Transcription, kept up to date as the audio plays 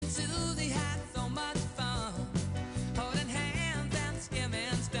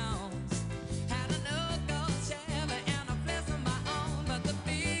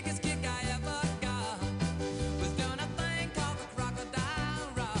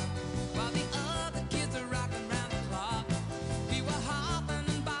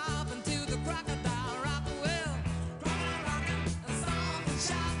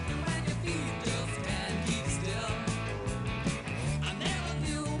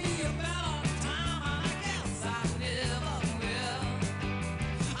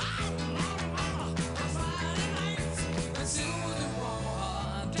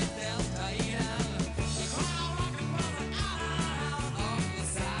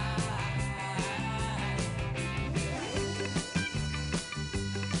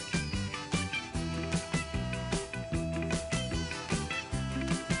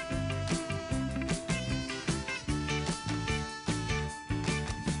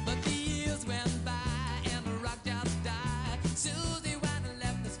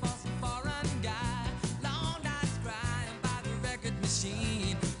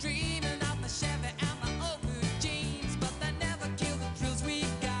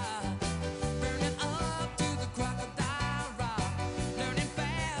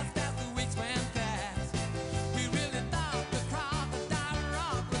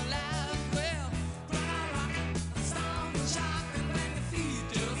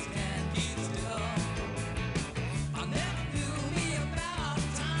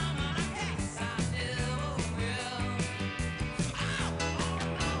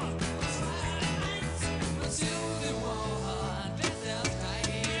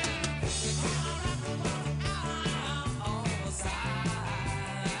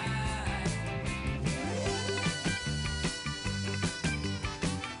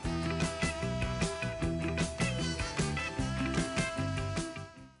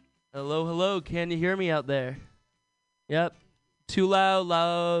Hello, hello. Can you hear me out there? Yep. Too loud,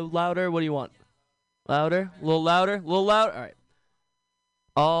 louder. What do you want? Louder? A little louder? A little louder? All right.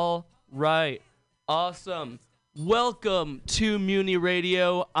 All right. Awesome. Welcome to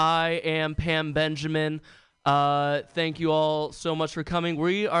MutinyRadio. I am Pam Benjamin. Thank you all so much for coming.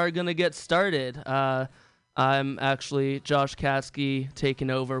 We are going to get started. I'm actually Josh Katsky taking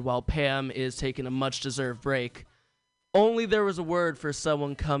over while Pam is taking a much-deserved break. Only there was a word for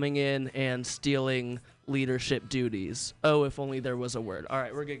someone coming in and stealing leadership duties. Oh, if only there was a word. All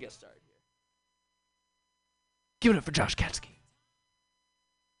right, we're going to get started here. Give it up for Josh Katsky.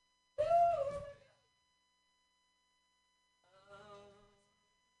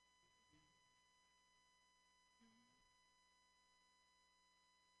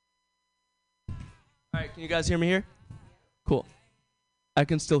 All right, can you guys hear me here? Cool. I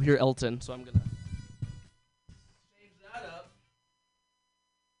can still hear Elton, so I'm going to change that up.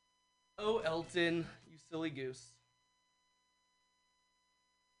 Oh, Elton, you silly goose.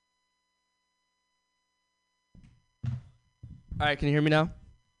 All right, can you hear me now?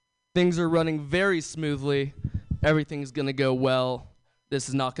 Things are running very smoothly. Everything's going to go well. This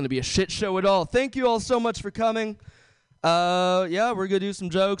is not going to be a shit show at all. Thank you all so much for coming. Yeah, we're going to do some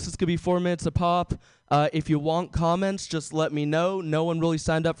jokes. It's going to be 4 minutes a pop. If you want comments, just let me know. No one really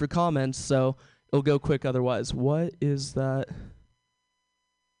signed up for comments, so it'll go quick otherwise. What is that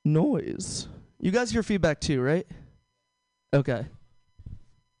noise? You guys hear feedback too, right? Okay.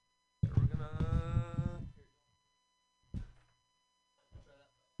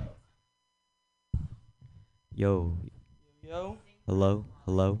 Yo. Yo. Hello.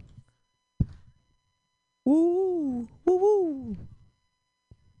 Hello. Woo. Woo woo.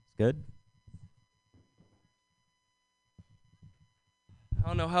 It's good. I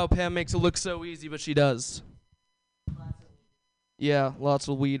don't know how Pam makes it look so easy, but she does. Yeah, lots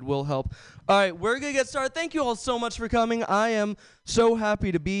of weed will help. All right, we're going to get started. Thank you all so much for coming. I am so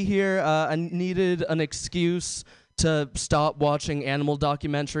happy to be here. I needed an excuse to stop watching animal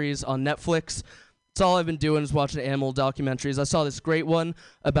documentaries on Netflix. That's all I've been doing is watching animal documentaries. I saw this great one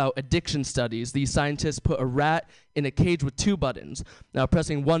about addiction studies. These scientists put a rat in a cage with 2 buttons. Now,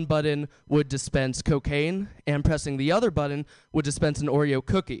 pressing one button would dispense cocaine, and pressing the other button would dispense an Oreo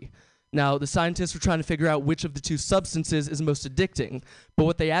cookie. Now, the scientists were trying to figure out which of the 2 substances is most addicting, but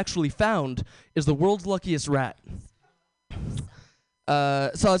what they actually found is the world's luckiest rat.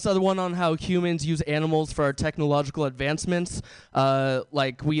 So I saw the one on how humans use animals for our technological advancements.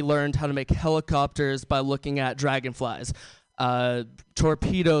 Like we learned how to make helicopters by looking at dragonflies,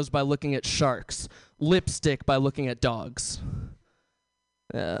 torpedoes by looking at sharks, lipstick by looking at dogs.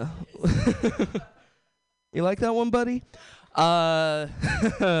 Yeah. You like that one, buddy?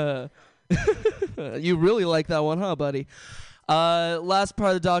 You really like that one, huh, buddy? Last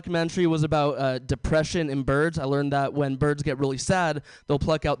part of the documentary was about depression in birds. I learned that when birds get really sad, they'll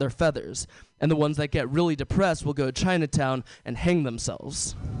pluck out their feathers. And the ones that get really depressed will go to Chinatown and hang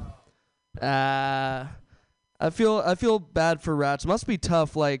themselves. I feel bad for rats. It must be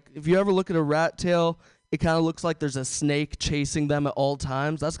tough. Like, if you ever look at a rat tail, it kind of looks like there's a snake chasing them at all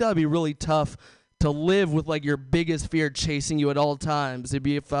times. That's got to be really tough to live with, like, your biggest fear chasing you at all times. It'd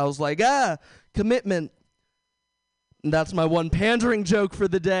be if I was like, commitment. And that's my one pandering joke for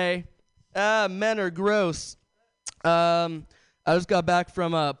the day. Men are gross. I just got back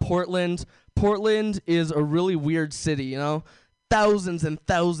from Portland. Portland is a really weird city, you know? Thousands and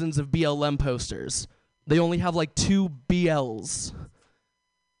thousands of BLM posters. They only have like 2 BLs.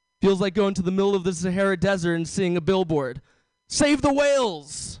 Feels like going to the middle of the Sahara Desert and seeing a billboard. Save the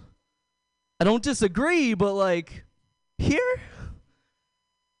whales! I don't disagree, but like, here?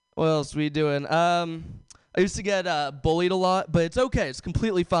 What else are we doing? I used to get bullied a lot, but it's okay. It's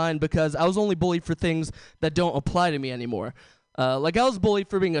completely fine because I was only bullied for things that don't apply to me anymore. Like I was bullied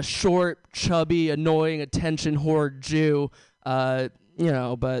for being a short, chubby, annoying, attention whore Jew, but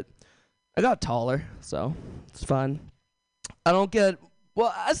I got taller, so it's fine. I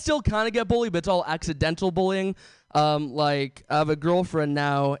still kind of get bullied, but it's all accidental bullying. Like I have a girlfriend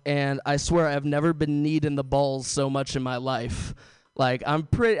now, and I swear I've never been kneed in the balls so much in my life. Like, I'm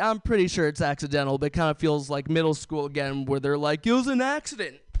pretty sure it's accidental, but it kind of feels like middle school again, where they're like, it was an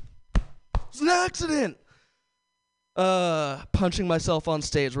accident. It was an accident. Punching myself on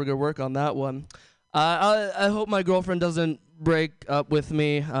stage. We're going to work on that one. I hope my girlfriend doesn't break up with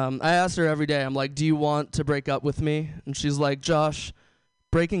me. I ask her every day, I'm like, do you want to break up with me? And she's like, Josh,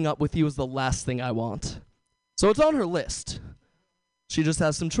 breaking up with you is the last thing I want. So it's on her list. She just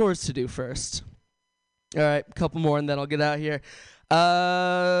has some chores to do first. All right, a couple more and then I'll get out of here.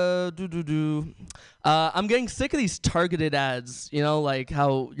 I'm getting sick of these targeted ads, you know, like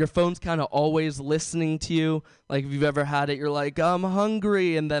how your phone's kind of always listening to you. Like if you've ever had it, you're like, I'm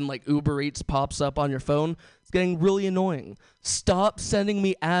hungry, and then like Uber Eats pops up on your phone. It's getting really annoying. Stop sending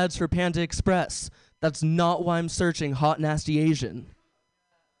me ads for Panda Express. That's not why I'm searching hot, nasty Asian.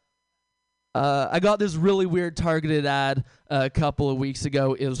 I got this really weird targeted ad a couple of weeks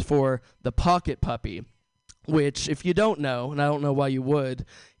ago. It was for the Pocket Puppy, which, if you don't know, and I don't know why you would,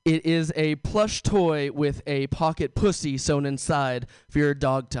 it is a plush toy with a pocket pussy sewn inside for your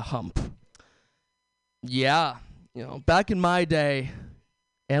dog to hump. Yeah, you know, back in my day,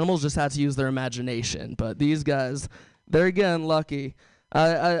 animals just had to use their imagination, but these guys, they're getting lucky.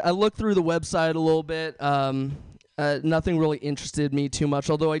 I looked through the website a little bit. Nothing really interested me too much,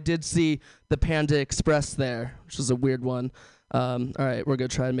 although I did see the Panda Express there, which was a weird one. All right, we're going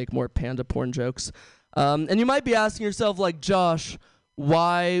to try to make more panda porn jokes. And you might be asking yourself, like, Josh,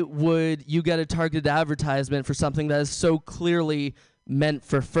 why would you get a targeted advertisement for something that is so clearly meant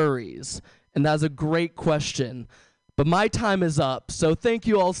for furries? And that's a great question. But my time is up, so thank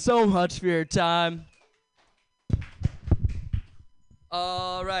you all so much for your time.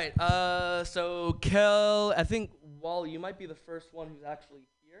 All right, so Kel, I think, Wally, you might be the first one who's actually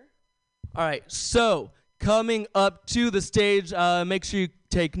here. All right, so coming up to the stage, make sure you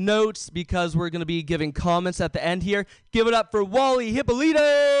take notes because we're going to be giving comments at the end here. Give it up for Wally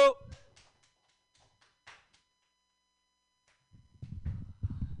Hippolito.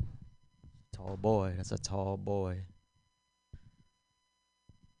 Tall boy. That's a tall boy.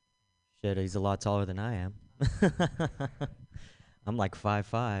 Shit, he's a lot taller than I am. I'm like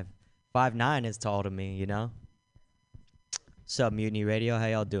 5'5". 5'9" is tall to me, you know? What's up, Mutiny Radio? How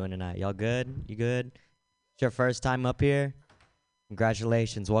y'all doing tonight? Y'all good? You good? It's your first time up here?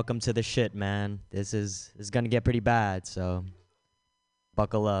 Congratulations. Welcome to the shit, man. This is going to get pretty bad, so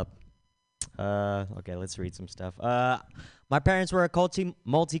buckle up. Okay, let's read some stuff. My parents were a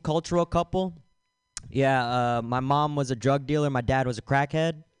multicultural couple. Yeah, my mom was a drug dealer. My dad was a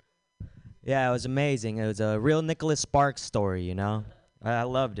crackhead. Yeah, it was amazing. It was a real Nicholas Sparks story, you know? I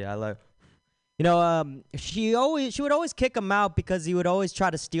loved it. You know, she would always kick him out because he would always try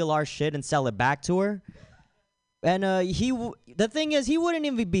to steal our shit and sell it back to her. And the thing is, he wouldn't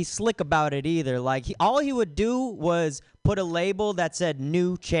even be slick about it either. Like, all he would do was put a label that said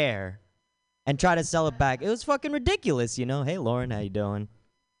new chair and try to sell it back. It was fucking ridiculous, you know? Hey, Lauren, how you doing?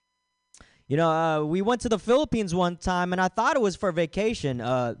 You know, we went to the Philippines one time, and I thought it was for vacation.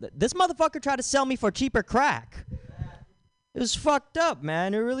 This motherfucker tried to sell me for cheaper crack. It was fucked up,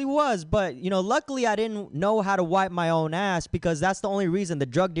 man. It really was. But, you know, luckily I didn't know how to wipe my own ass because that's the only reason the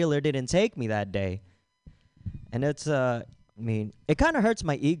drug dealer didn't take me that day. And it's, I mean, it kind of hurts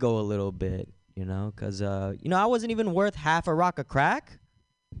my ego a little bit, you know, because, you know, I wasn't even worth half a rock of crack.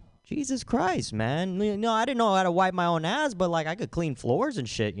 Jesus Christ, man. You know, I didn't know how to wipe my own ass, but, like, I could clean floors and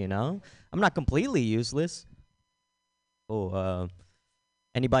shit, you know. I'm not completely useless. Oh,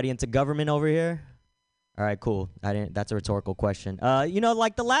 anybody into government over here? All right, cool. That's a rhetorical question. You know,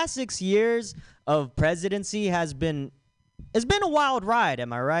 like the last 6 years of presidency it's been a wild ride.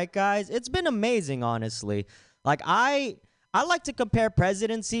 Am I right, guys? It's been amazing, honestly. Like I like to compare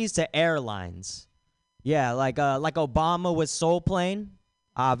presidencies to airlines. Yeah, like Obama was Soul Plane,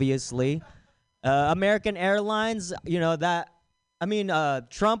 obviously. American Airlines, you know that. I mean,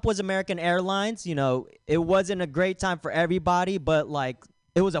 Trump was American Airlines. You know, it wasn't a great time for everybody, but like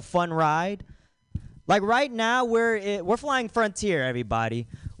it was a fun ride. Like right now, we're flying Frontier, everybody.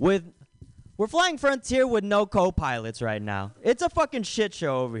 We're flying Frontier with no co-pilots right now. It's a fucking shit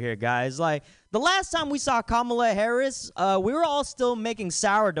show over here, guys. Like the last time we saw Kamala Harris, we were all still making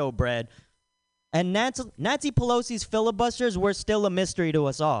sourdough bread, and Nancy Pelosi's filibusters were still a mystery to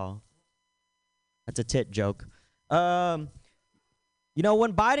us all. That's a tit joke. You know,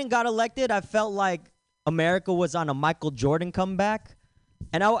 when Biden got elected, I felt like America was on a Michael Jordan comeback.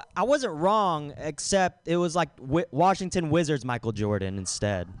 And I wasn't wrong, except it was like Washington Wizards Michael Jordan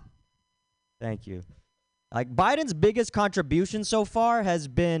instead. Thank you. Like, Biden's biggest contribution so far has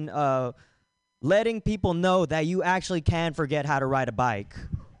been letting people know that you actually can forget how to ride a bike.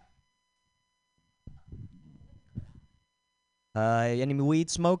 Any weed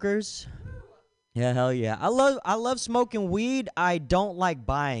smokers? Yeah, hell yeah. I love smoking weed. I don't like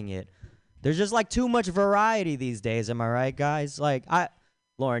buying it. There's just like too much variety these days. Am I right, guys? Like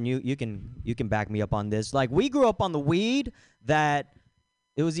Lauren, you can back me up on this. Like we grew up on the weed that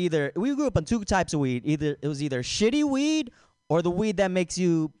we grew up on two types of weed. It was either shitty weed or the weed that makes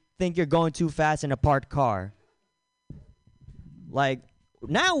you think you're going too fast in a parked car. Like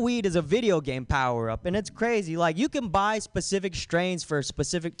Now weed is a video game power-up, and it's crazy. Like, you can buy specific strains for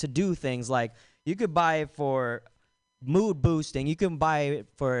specific to do things. Like, you could buy it for mood boosting. You can buy it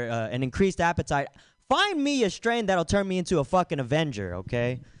for an increased appetite. Find me a strain that'll turn me into a fucking Avenger,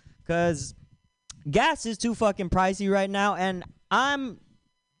 okay? Because gas is too fucking pricey right now, and I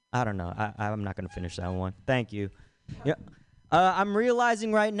don't know. I'm not going to finish that one. Thank you. Yeah. I'm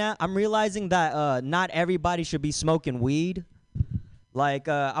realizing that not everybody should be smoking weed. Like,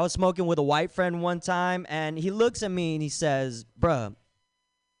 I was smoking with a white friend one time, and he looks at me and he says, bruh,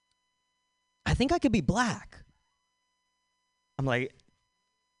 I think I could be black. I'm like,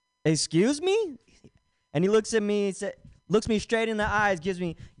 excuse me? And he looks at me, looks me straight in the eyes, give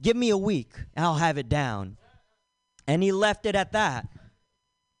me a week, and I'll have it down. And he left it at that.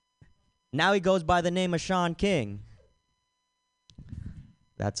 Now he goes by the name of Sean King.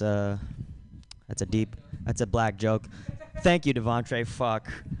 That's a black joke. Thank you, Devontre.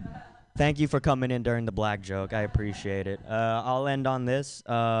 Fuck. Thank you for coming in during the black joke. I appreciate it. I'll end on this.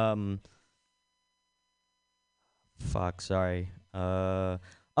 Fuck, sorry. I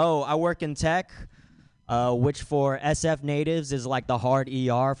work in tech, which for SF natives is like the hard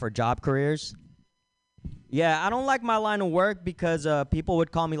ER for job careers. Yeah, I don't like my line of work because people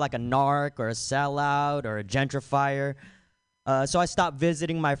would call me like a narc or a sellout or a gentrifier. So I stopped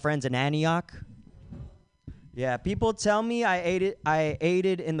visiting my friends in Antioch. Yeah, people tell me I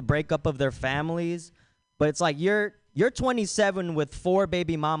aided in the breakup of their families, but it's like you're 27 with 4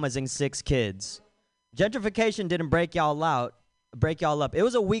 baby mamas and 6 kids. Gentrification didn't break y'all up. It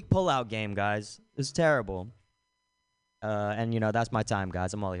was a weak pullout game, guys. It's terrible. And that's my time,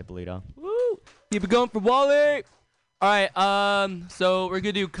 guys. I'm Wally Hippolito. Woo! Keep it going for Wally. All right. So we're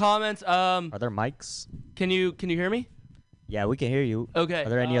gonna do comments. Are there mics? Can you hear me? Yeah, we can hear you. Okay. Are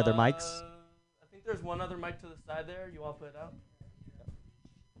there any other mics? I think there's one other mic to the side there. You all put it out.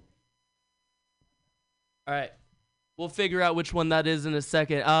 All right. We'll figure out which one that is in a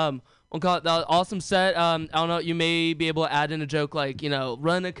second. We'll call it the awesome set. I don't know. You may be able to add in a joke like,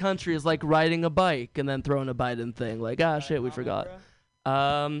 run a country is like riding a bike, and then throw in a Biden thing. Like, shit, we forgot.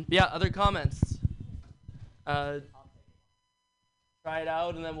 Yeah, other comments. Try it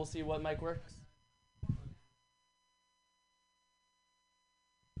out, and then we'll see what mic works.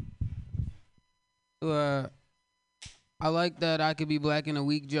 I like that I could be black in a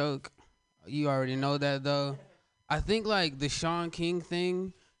week joke. You already know that, though. I think, like, the Sean King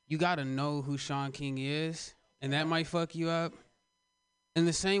thing, you got to know who Sean King is, and that might fuck you up. And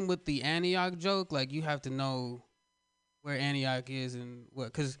the same with the Antioch joke. Like, you have to know where Antioch is and what.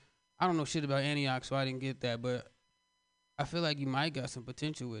 Because I don't know shit about Antioch, so I didn't get that. But I feel like you might got some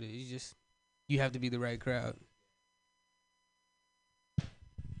potential with it. You have to be the right crowd.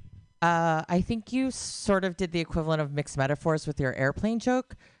 I think you sort of did the equivalent of mixed metaphors with your airplane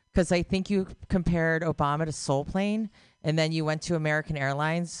joke, because I think you compared Obama to Soul Plane, and then you went to American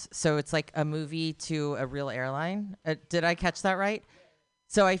Airlines. So it's like a movie to a real airline. Did I catch that right?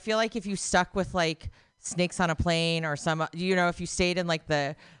 So I feel like if you stuck with like Snakes on a Plane or if you stayed in like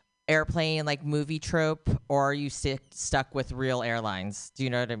the airplane like movie trope, or you stuck with real airlines. Do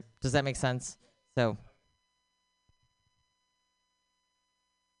you know does that make sense? So.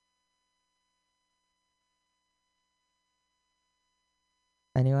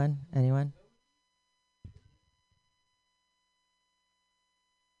 Anyone?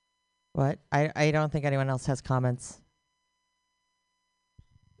 What? I don't think anyone else has comments.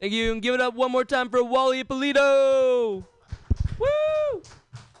 Thank you, and give it up one more time for Wally Ippolito. Woo!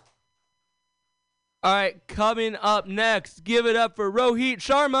 All right, coming up next, give it up for Rohit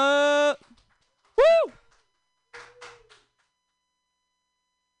Sharma. Woo!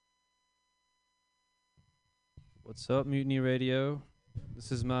 What's up, Mutiny Radio?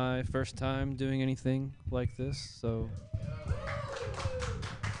 This is my first time doing anything like this, so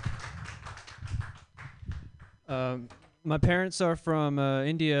my parents are from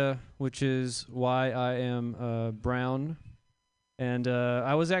India, which is why I am brown, and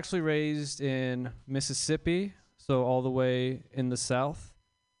I was actually raised in Mississippi, so all the way in the South,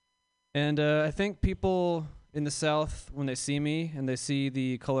 and I think people in the South, when they see me and they see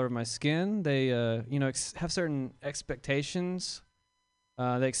the color of my skin, they have certain expectations.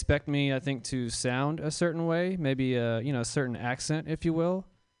 They expect me, I think, to sound a certain way, maybe a certain accent, if you will,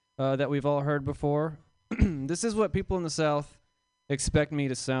 that we've all heard before. This is what people in the South expect me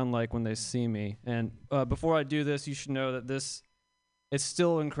to sound like when they see me. And before I do this, you should know that it's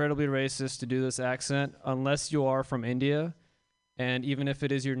still incredibly racist to do this accent, unless you are from India. And even if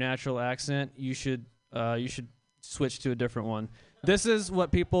it is your natural accent, you should switch to a different one. This is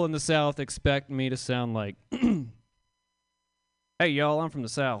what people in the South expect me to sound like. Hey, y'all, I'm from the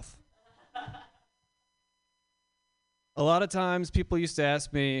South. A lot of times people used to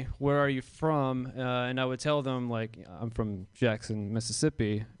ask me, where are you from? And I would tell them, like, I'm from Jackson,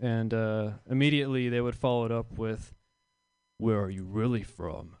 Mississippi. And immediately they would follow it up with, where are you really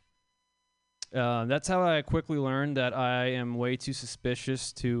from? That's how I quickly learned that I am way too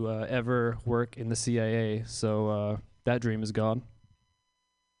suspicious to ever work in the CIA. So that dream is gone.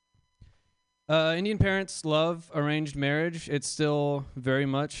 Indian parents love arranged marriage. It's still very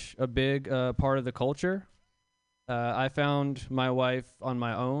much a big part of the culture. I found my wife on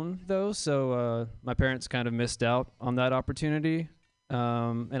my own, though, so my parents kind of missed out on that opportunity.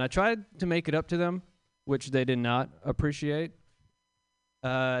 And I tried to make it up to them, which they did not appreciate.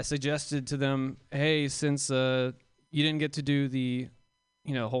 I suggested to them, hey, since you didn't get to do the,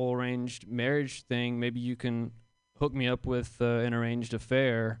 whole arranged marriage thing, maybe you can hook me up with an arranged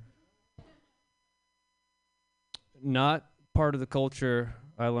affair. Not part of the culture,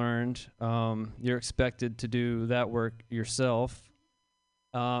 I learned. You're expected to do that work yourself.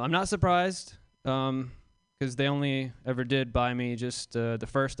 I'm not surprised, because they only ever did buy me just the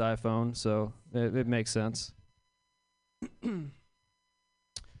first iPhone, so it makes sense.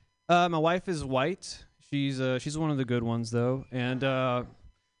 My wife is white. She's one of the good ones, though, and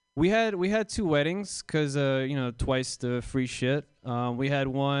we had 2 weddings because twice the free shit. We had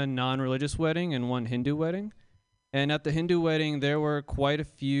one non-religious wedding and one Hindu wedding. And at the Hindu wedding, there were quite a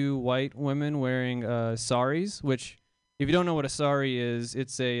few white women wearing saris, which, if you don't know what a sari is,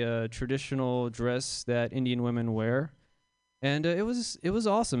 it's a traditional dress that Indian women wear. And it was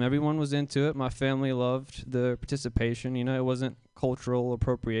awesome. Everyone was into it. My family loved the participation. It wasn't cultural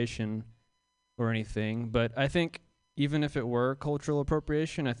appropriation or anything. But I think even if it were cultural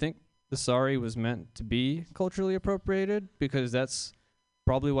appropriation, I think the sari was meant to be culturally appropriated, because that's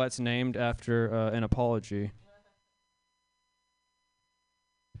probably why it's named after an apology.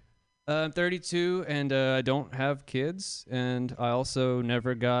 I'm 32, and I don't have kids, and I also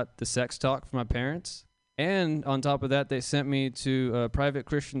never got the sex talk from my parents. And on top of that, they sent me to private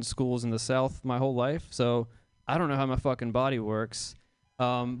Christian schools in the South my whole life, so I don't know how my fucking body works.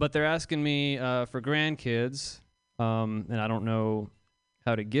 But they're asking me for grandkids, and I don't know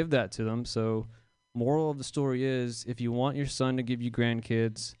how to give that to them. So moral of the story is, if you want your son to give you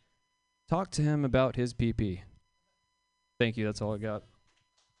grandkids, talk to him about his pee-pee. Thank you, that's all I got.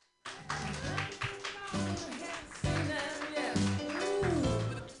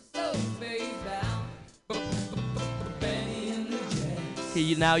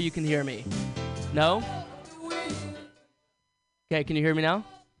 Okay, now you can hear me. No? Okay, can you hear me now?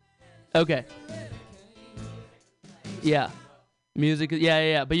 Okay. Yeah. Music,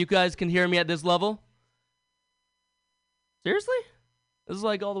 yeah. But you guys can hear me at this level? Seriously? This is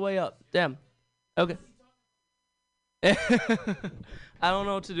like all the way up. Damn. Okay. I don't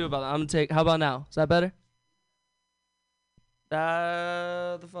know what to do about that. I'm gonna take. How about now? Is that better?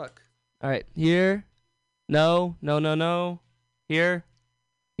 The fuck. All right. Here. No. Here.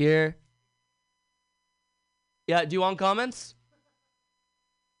 Yeah. Do you want comments?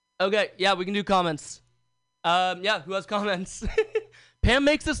 Okay. Yeah, we can do comments. Yeah. Who has comments? Pam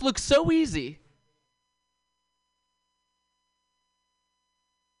makes this look so easy.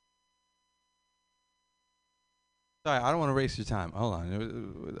 Sorry, I don't want to waste your time. Hold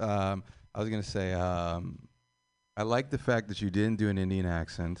on. I was going to say, I like the fact that you didn't do an Indian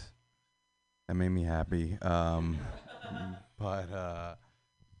accent. That made me happy. But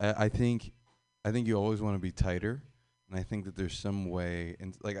I think you always want to be tighter, and I think that there's some way,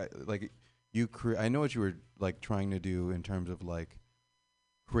 and I know what you were like trying to do in terms of like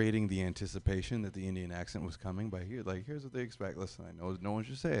creating the anticipation that the Indian accent was coming. But here's what they expect. Listen, I know no one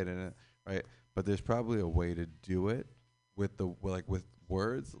should say it, right? But there's probably a way to do it with with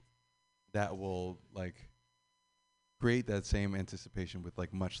words that will like create that same anticipation with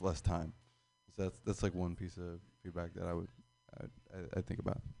like much less time. So that's like one piece of feedback that I think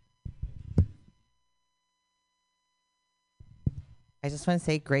about. I just want to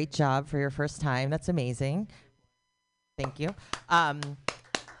say great job for your first time. That's amazing. Thank you.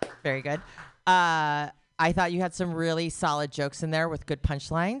 Very good. I thought you had some really solid jokes in there with good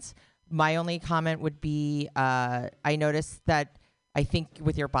punchlines. My only comment would be, I noticed that I think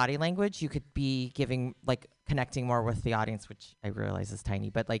with your body language, you could be connecting more with the audience, which I realize is tiny,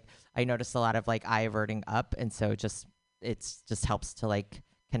 but like I noticed a lot of like eye averting up, and so it just helps to like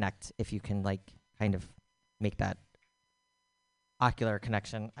connect if you can like kind of make that ocular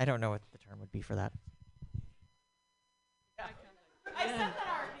connection. I don't know what the term would be for that.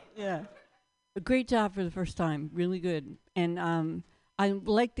 Yeah. A great job for the first time. Really good. And I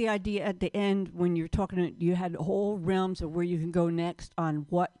like the idea at the end when you're talking, you had whole realms of where you can go next on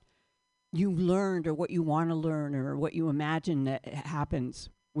what you learned or what you want to learn or what you imagine that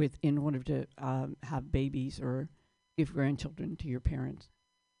happens in order to have babies or give grandchildren to your parents.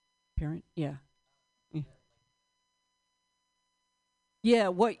 Yeah. Yeah,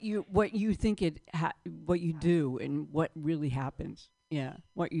 what you think what you do and what really happens. Yeah,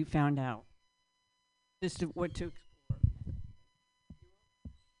 what you found out. What to explore.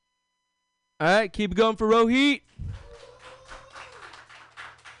 All right, keep it going for Rohit.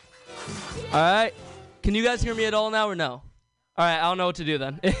 All right. Can you guys hear me at all now or no? All right, I don't know what to do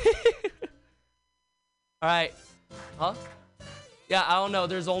then. All right. Huh? Yeah, I don't know.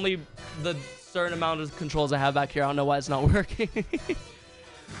 There's only the certain amount of controls I have back here. I don't know why it's not working.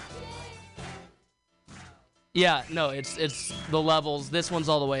 Yeah, no, it's the levels. This one's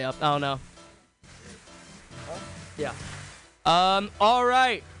all the way up. I don't know. Yeah. All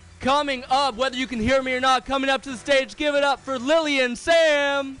right. Coming up, whether you can hear me or not, coming up to the stage, give it up for Lily and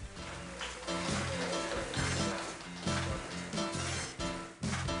Sam.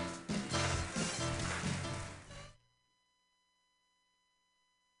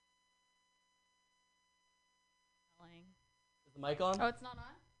 Is the mic on? Oh, it's not on?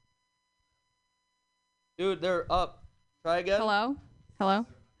 Dude, they're up. Try again. Hello? Hello?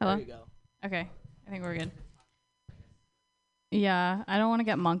 Hello? There you go. Okay. I think we're good. Yeah, I don't want to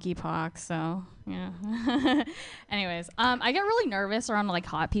get monkeypox, so, yeah. Anyways, I get really nervous around, like,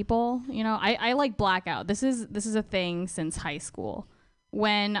 hot people. You know, I like blackout. This is a thing since high school.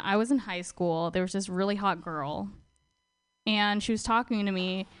 When I was in high school, there was this really hot girl, and she was talking to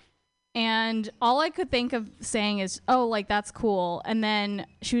me, and all I could think of saying is, oh, like, that's cool. And then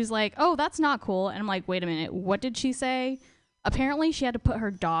she was like, oh, that's not cool. And I'm like, wait a minute, what did she say? Apparently, she had to put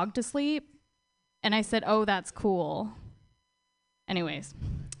her dog to sleep. And I said, oh, that's cool. Anyways.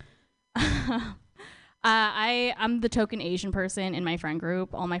 I'm the token Asian person in my friend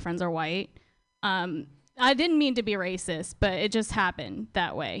group. All my friends are white. I didn't mean to be racist, but it just happened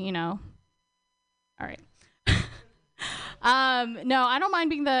that way, you know? All right. No, I don't mind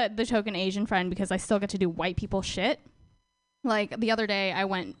being the token Asian friend because I still get to do white people shit. Like, the other day, I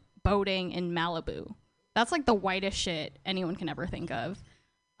went boating in Malibu. That's, like, the whitest shit anyone can ever think of.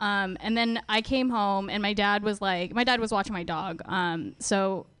 And then I came home, and my dad was watching my dog.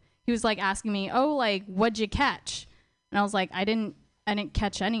 So he was, like, asking me, oh, like, what'd you catch? And I was like, I didn't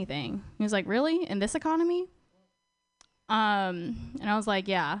catch anything. He was like, really? In this economy? And I was like,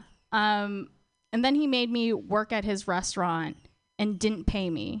 yeah. And then he made me work at his restaurant and didn't pay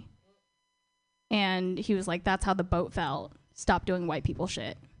me. And he was like, that's how the boat felt. Stop doing white people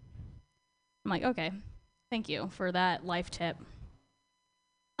shit. I'm like, okay, thank you for that life tip.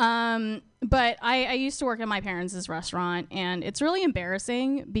 But I used to work at my parents' restaurant, and it's really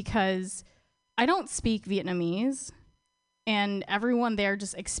embarrassing because I don't speak Vietnamese, and everyone there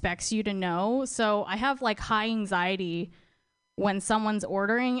just expects you to know. So I have, like, high anxiety when someone's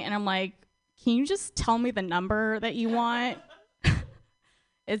ordering, and I'm like, can you just tell me the number that you want?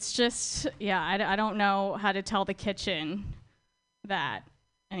 It's just, yeah, I don't know how to tell the kitchen that.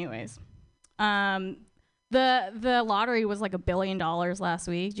 Anyways. The lottery was like $1 billion last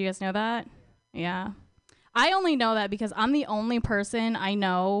week. Do you guys know that? Yeah. I only know that because I'm the only person I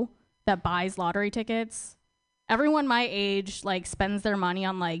know that buys lottery tickets. Everyone my age, like, spends their money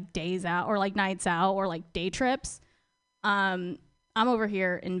on, like, days out or, like, nights out or, like, day trips. I'm over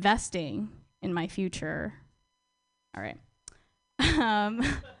here investing in my future. All right.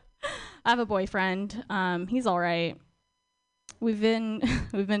 I have a boyfriend. He's all right. We've been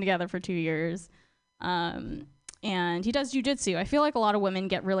together for 2 years. And he does jujitsu. I feel like a lot of women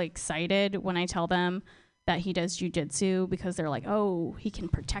get really excited when I tell them that he does jujitsu because they're like, oh, he can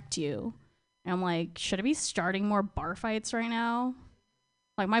protect you. And I'm like, should I be starting more bar fights right now?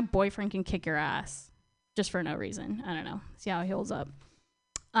 Like, my boyfriend can kick your ass just for no reason. I don't know. See how he holds up.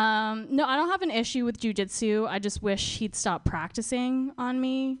 No, I don't have an issue with jujitsu. I just wish he'd stop practicing on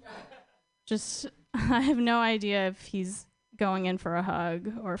me. I have no idea if he's going in for a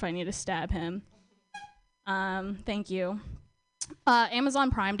hug or if I need to stab him. Thank you.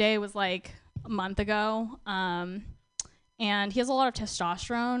 Amazon Prime Day was like a month ago. And he has a lot of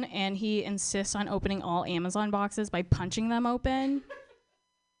testosterone, and he insists on opening all Amazon boxes by punching them open.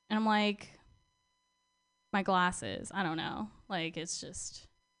 And I'm like, my glasses, I don't know. Like, it's just...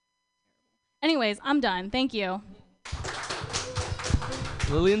 Anyways, I'm done. Thank you.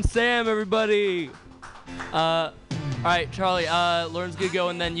 Lily and Sam, everybody. All right, Charlie, Lauren's gonna go,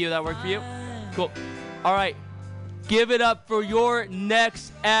 and then you. That work for you? Cool. All right. Give it up for your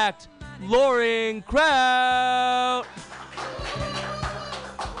next act, Lauren Kraut.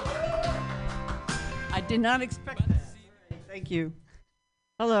 I did not expect that. Thank you.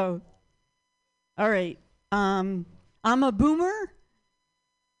 Hello. All right. I'm a boomer.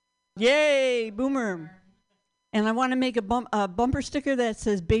 Yay, boomer. And I want to make a bumper sticker that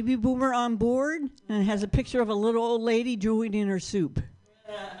says Baby Boomer on board, and it has a picture of a little old lady drooling in her soup.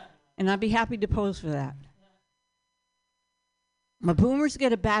 And I'd be happy to pose for that. My boomers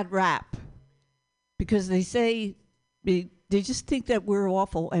get a bad rap because they say they just think that we're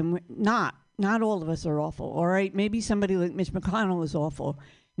awful, and we're not. Not all of us are awful, all right? Maybe somebody like Mitch McConnell is awful,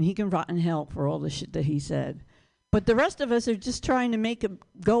 and he can rot in hell for all the shit that he said. But the rest of us are just trying to make a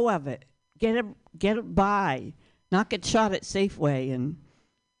go of it, get it by, not get shot at Safeway, and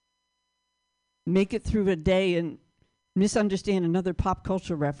make it through a day and misunderstand another pop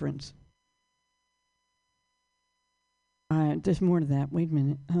culture reference. There's more to that. Wait a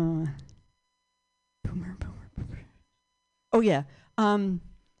minute. Boomer. Oh, yeah.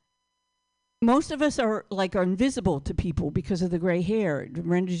 Most of us are invisible to people because of the gray hair. It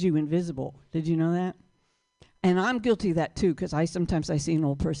renders you invisible. Did you know that? And I'm guilty of that too, because sometimes I see an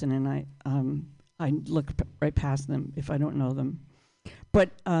old person and I look right past them if I don't know them. But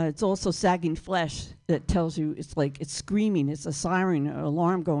it's also sagging flesh that tells you it's screaming. It's a siren, an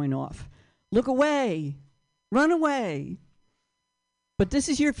alarm going off. Look away, run away. But this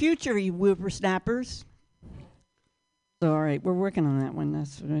is your future, you whippersnappers. So, all right, we're working on that one.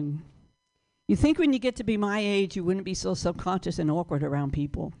 That's when. You think when you get to be my age, you wouldn't be so self-conscious and awkward around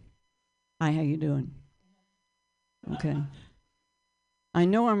people. Hi, how you doing? Okay. I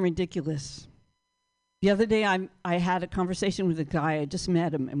know I'm ridiculous. The other day, I had a conversation with a guy. I just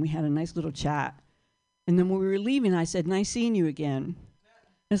met him, and we had a nice little chat. And then when we were leaving, I said, nice seeing you again.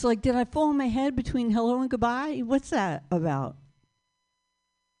 It's like, did I fall on my head between hello and goodbye? What's that about?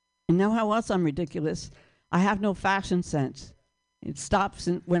 And know how else I'm ridiculous? I have no fashion sense. It stops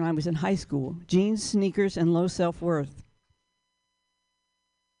when I was in high school. Jeans, sneakers, and low self-worth.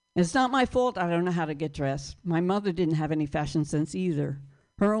 It's not my fault I don't know how to get dressed. My mother didn't have any fashion sense either.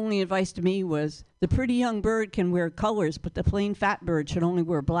 Her only advice to me was, the pretty young bird can wear colors, but the plain fat bird should only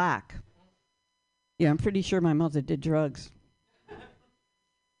wear black. Yeah, I'm pretty sure my mother did drugs.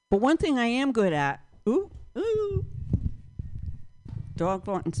 But one thing I am good at, ooh, dog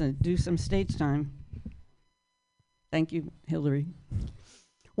wanting to do some stage time. Thank you, Hillary.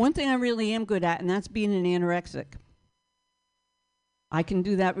 One thing I really am good at, and that's being an anorexic. I can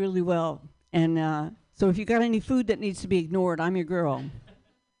do that really well. And so if you got any food that needs to be ignored, I'm your girl.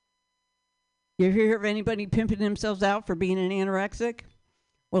 You ever hear of anybody pimping themselves out for being an anorexic?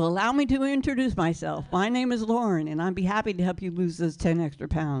 Well, allow me to introduce myself. My name is Lauren, and I'd be happy to help you lose those 10 extra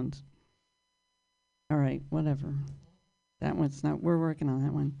pounds. All right, whatever. That one's not, we're working on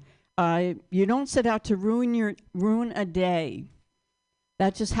that one. You don't set out to ruin a day.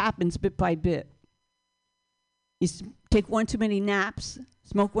 That just happens bit by bit. You take one too many naps,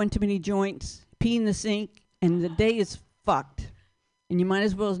 smoke one too many joints, pee in the sink, and the day is fucked. And you might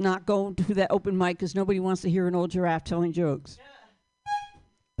as well not go to that open mic because nobody wants to hear an old giraffe telling jokes.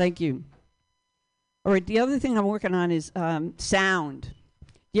 Thank you. All right, the other thing I'm working on is sound.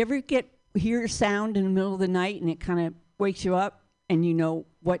 You ever hear sound in the middle of the night and it kind of wakes you up and you know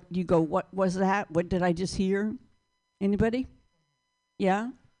what was that? What did I just hear? Anybody? Yeah?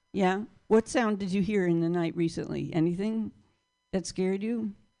 Yeah? What sound did you hear in the night recently? Anything that scared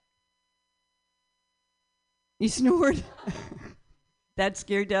you? You snored? That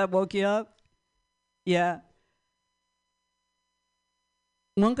scared you, woke you up? Yeah.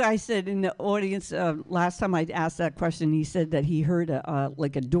 One guy said in the audience, last time I asked that question, he said that he heard a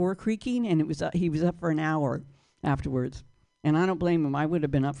door creaking, and he was up for an hour afterwards. And I don't blame him. I would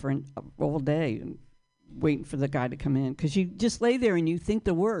have been up for all day waiting for the guy to come in, because you just lay there and you think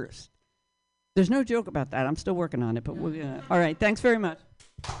the worst. There's no joke about that. I'm still working on it, but we're gonna. All right, thanks very much.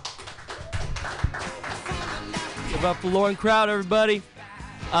 Give up for Lauren Crowd, everybody.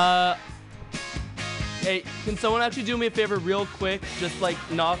 Hey, can someone actually do me a favor real quick? Just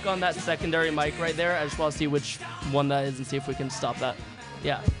knock on that secondary mic right there. I just want to see which one that is and see if we can stop that.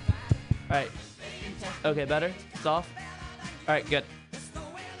 Yeah. All right. Okay, better? It's off? All right, good.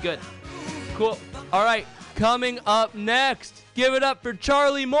 Good. Cool. All right, coming up next, give it up for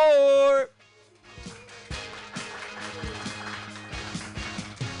Charlie Moore.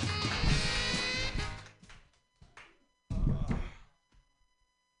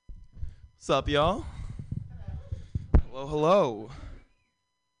 What's up, y'all? Hello.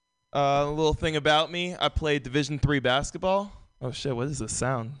 A little thing about me. I played Division III basketball. Oh, shit, what is this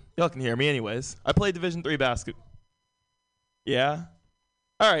sound? Y'all can hear me anyways. I played Division III basketball. Yeah?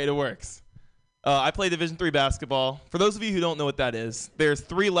 All right, it works. I played Division III basketball. For those of you who don't know what that is, there's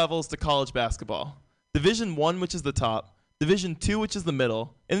 3 levels to college basketball. Division 1, which is the top, Division 2, which is the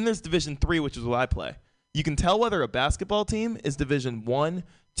middle, and then there's Division 3, which is what I play. You can tell whether a basketball team is Division 1,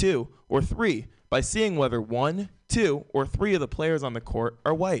 2, or 3 by seeing whether 1, 2, or 3 of the players on the court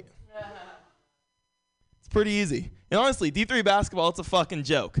are white. It's pretty easy. And honestly, D3 basketball, it's a fucking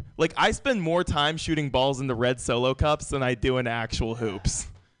joke. Like, I spend more time shooting balls into red solo cups than I do in actual hoops.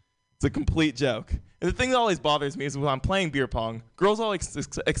 It's a complete joke. And the thing that always bothers me is when I'm playing beer pong, girls always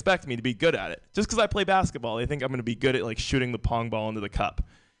expect me to be good at it. Just because I play basketball, they think I'm going to be good at like shooting the pong ball into the cup.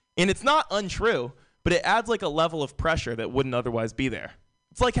 And it's not untrue, but it adds like a level of pressure that wouldn't otherwise be there.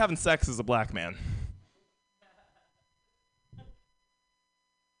 It's like having sex as a black man.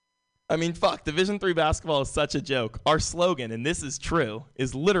 I mean, fuck, Division 3 basketball is such a joke. Our slogan, and this is true,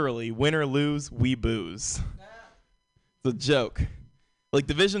 is literally win or lose, we booze. It's a joke. Like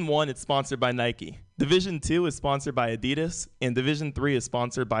Division 1, it's sponsored by Nike. Division 2 is sponsored by Adidas, and Division 3 is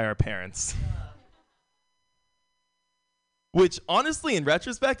sponsored by our parents. Which, honestly, in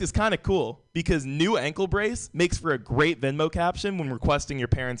retrospect, is kind of cool, because new ankle brace makes for a great Venmo caption when requesting your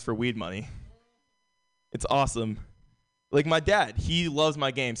parents for weed money. It's awesome. Like my dad, he loves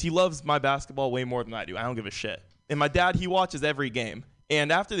my games. He loves my basketball way more than I do. I don't give a shit. And my dad, he watches every game.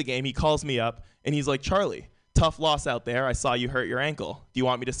 And after the game, he calls me up, and he's like, Charlie, tough loss out there. I saw you hurt your ankle. Do you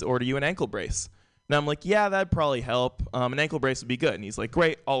want me to order you an ankle brace? And I'm like, yeah, that'd probably help. An ankle brace would be good. And he's like,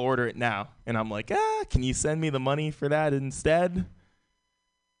 great, I'll order it now. And I'm like, can you send me the money for that instead?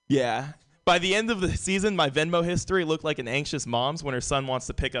 Yeah. By the end of the season, my Venmo history looked like an anxious mom's when her son wants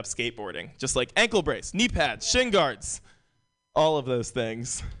to pick up skateboarding. Just like ankle brace, knee pads, shin guards, all of those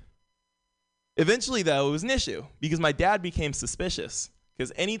things. Eventually, though, it was an issue because my dad became suspicious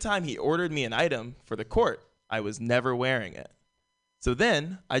because anytime he ordered me an item for the court, I was never wearing it. So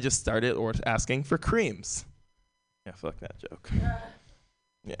then I just started asking for creams. Yeah, fuck that joke.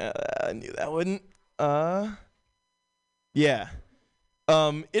 Yeah, I knew that wouldn't. Yeah.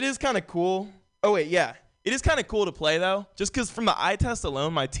 It is kind of cool. Oh, wait, yeah. It is kind of cool to play, though, just because from the eye test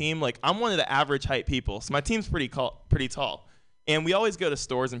alone, my team, like, I'm one of the average height people, so my team's pretty tall. And we always go to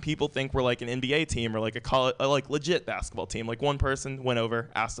stores, and people think we're like an NBA team or like a like legit basketball team. Like one person went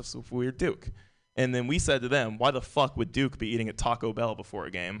over, asked us if we were Duke. And then we said to them, why the fuck would Duke be eating at Taco Bell before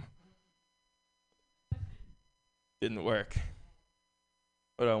a game? Didn't work.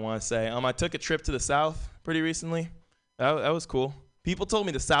 What do I want to say? I took a trip to the South pretty recently. That was cool. People told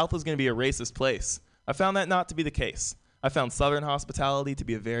me the South was going to be a racist place. I found that not to be the case. I found Southern hospitality to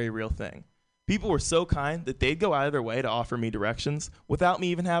be a very real thing. People were so kind that they'd go out of their way to offer me directions without me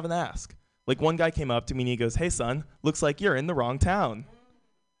even having to ask. Like one guy came up to me and he goes, hey son, looks like you're in the wrong town.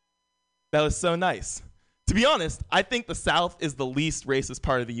 That was so nice. To be honest, I think the South is the least racist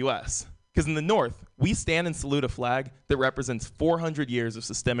part of the U.S. Because in the North, we stand and salute a flag that represents 400 years of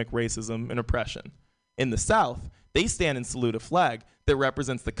systemic racism and oppression. In the South, they stand and salute a flag that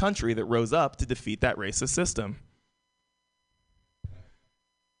represents the country that rose up to defeat that racist system.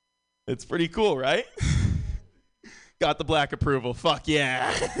 It's pretty cool, right? Got the black approval. Fuck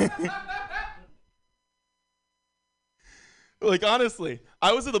yeah. Like, honestly,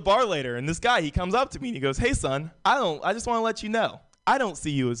 I was at the bar later, and this guy, he comes up to me, and he goes, hey, son, I just want to let you know, I don't see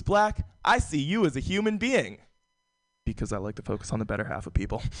you as black. I see you as a human being. Because I like to focus on the better half of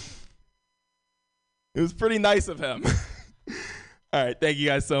people. It was pretty nice of him. All right, thank you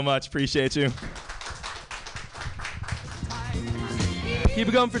guys so much. Appreciate you. Keep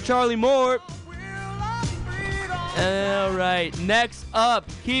it going for Charlie Moore. All right, next up,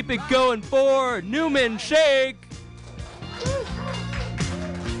 keep it going for Newman Shake.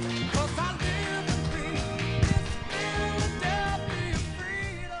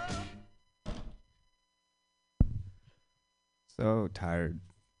 So tired.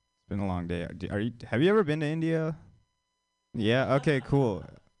 It's been a long day. Have you ever been to India? Yeah, okay, cool.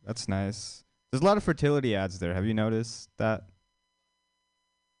 That's nice. There's a lot of fertility ads there. Have you noticed that?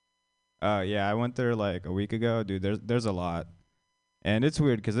 Yeah, I went there like a week ago. Dude, there's a lot. And it's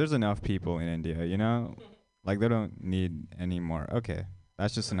weird because there's enough people in India, you know? Like, they don't need any more. Okay,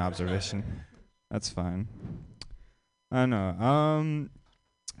 that's just an observation. That's fine. I don't know.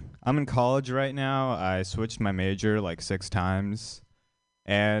 I'm in college right now. I switched my major like 6 times.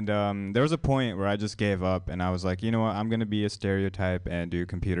 And there was a point where I just gave up, and I was like, you know what? I'm going to be a stereotype and do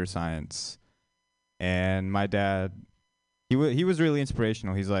computer science. And my dad, he was really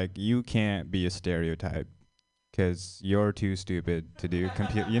inspirational. He's like, you can't be a stereotype because you're too stupid to do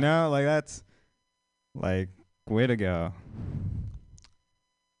computer. You know, like that's like, way to go.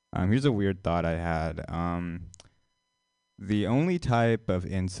 Here's a weird thought I had. The only type of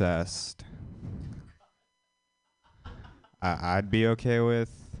incest I'd be okay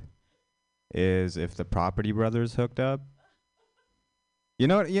with is if the Property Brothers hooked up. You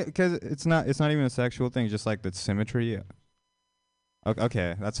know what? Yeah, because it's not even a sexual thing. Just like the symmetry.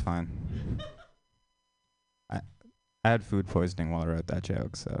 Okay, that's fine. I had food poisoning while I wrote that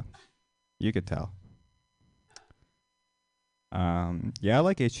joke, so you could tell. Yeah, I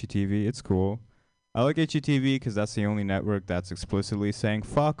like HGTV. It's cool. I like HGTV because that's the only network that's explicitly saying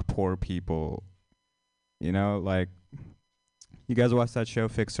fuck poor people. You know, like, you guys watch that show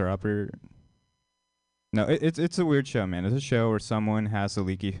Fixer Upper? No, it's a weird show, man. It's a show where someone has a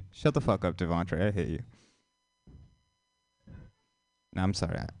leaky. Shut the fuck up, Devontre. I hate you. No, I'm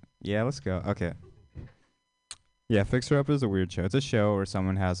sorry. Yeah, let's go. Okay. Yeah, Fixer Upper is a weird show. It's a show where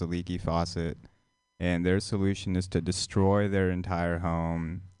someone has a leaky faucet, and their solution is to destroy their entire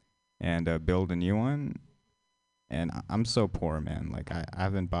home and build a new one. And I'm so poor, man. Like, I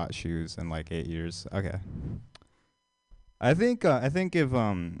haven't bought shoes in like 8 years. Okay. I think if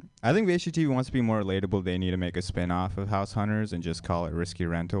HGTV wants to be more relatable, they need to make a spin-off of House Hunters and just call it Risky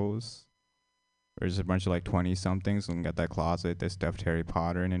Rentals. Or just a bunch of like 20-somethings and get that closet, they stuffed Harry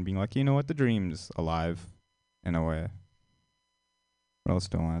Potter in and being like, you know what, the dream's alive in a way. What else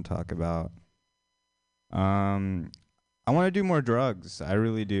do I want to talk about? I want to do more drugs. I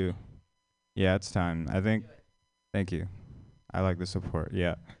really do. Yeah, it's time. I think. Thank you. I like the support.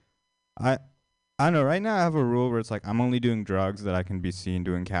 Yeah. I know, right now I have a rule where it's like I'm only doing drugs that I can be seen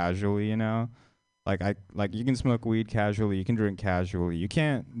doing casually, you know? Like you can smoke weed casually, you can drink casually. You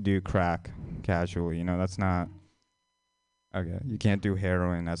can't do crack casually, you know? That's not okay. You can't do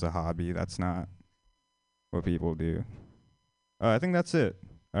heroin as a hobby. That's not what people do. I think that's it.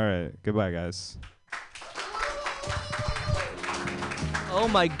 All right. Goodbye, guys. Oh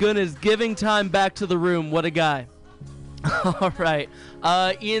my goodness, giving time back to the room. What a guy. All right.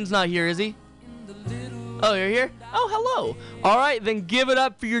 Ian's not here, is he? Oh, you're here? Oh, hello. All right, then give it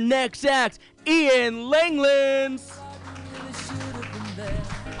up for your next act, Ian Langlands.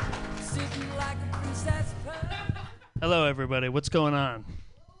 Hello, everybody. What's going on?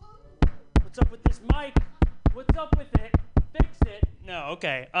 What's up with this mic? What's up with it? Fix it. No,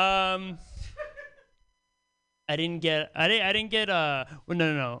 okay. I didn't get.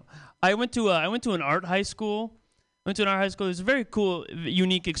 No. I went to an art high school. It was a very cool,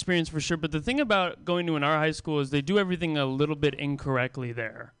 unique experience for sure. But the thing about going to an art high school is they do everything a little bit incorrectly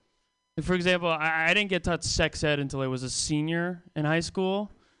there. Like, for example, I didn't get taught sex ed until I was a senior in high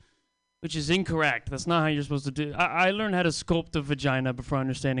school, which is incorrect. That's not how you're supposed to do. I learned how to sculpt a vagina before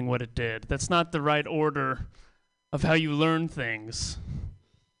understanding what it did. That's not the right order of how you learn things.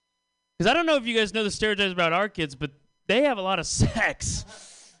 Because I don't know if you guys know the stereotypes about our kids, but they have a lot of sex.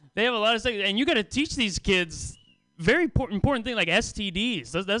 And you got to teach these kids very important thing like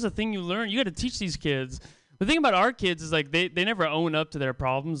STDs. That's a thing you learn. You got to teach these kids. The thing about our kids is like they never own up to their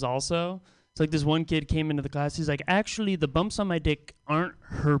problems also. It's like this one kid came into the class. He's like, actually, the bumps on my dick aren't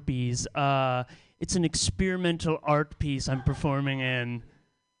herpes. It's an experimental art piece I'm performing in.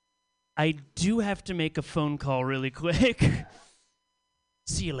 I do have to make a phone call really quick.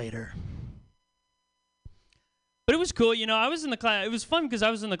 See you later. But it was cool, you know. I was in the class. It was fun because I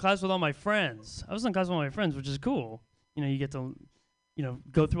was in the class with all my friends. Which is cool. You know, you get to, you know,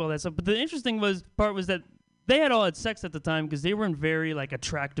 go through all that stuff. But the interesting part was that they had all had sex at the time because they were in very like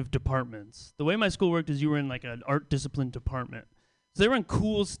attractive departments. The way my school worked is you were in like an art discipline department. So they were in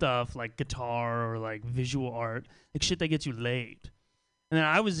cool stuff like guitar or like visual art, like shit that gets you laid. And then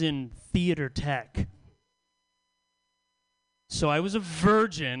I was in theater tech. So I was a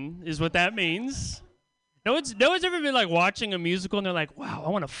virgin, is what that means. No one's ever been like watching a musical and they're like, wow, I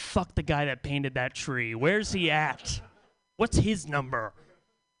want to fuck the guy that painted that tree. Where's he at? What's his number?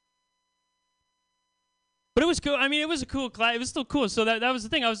 But it was cool. I mean, it was a cool class. It was still cool. So that was the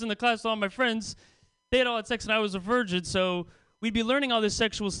thing. I was in the class with all my friends. They had all had sex and I was a virgin. So we'd be learning all this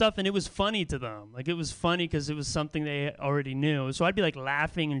sexual stuff and it was funny to them. Like it was funny because it was something they already knew. So I'd be like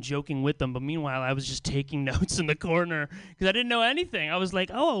laughing and joking with them. But meanwhile, I was just taking notes in the corner because I didn't know anything. I was like,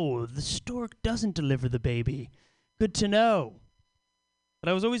 oh, the stork doesn't deliver the baby. Good to know. But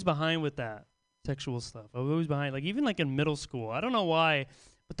I was always behind with that sexual stuff. I was always behind. Like even like in middle school. I don't know why,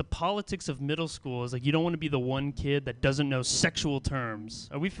 but the politics of middle school is like you don't want to be the one kid that doesn't know sexual terms.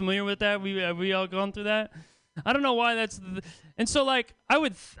 Are we familiar with that? Have we all gone through that? I don't know why and so like I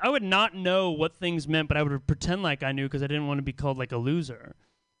would not know what things meant, but I would pretend like I knew because I didn't want to be called like a loser.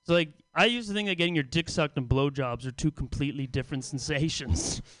 So like I used to think that getting your dick sucked and blowjobs are two completely different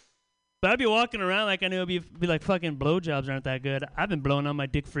sensations. But I'd be walking around like I knew it'd be like fucking blowjobs aren't that good. I've been blowing on my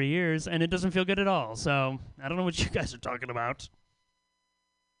dick for years and it doesn't feel good at all. So I don't know what you guys are talking about.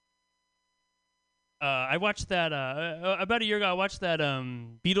 I watched that about a year ago. I watched that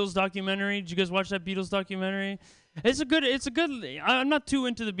Beatles documentary. Did you guys watch that Beatles documentary? It's a good. I'm not too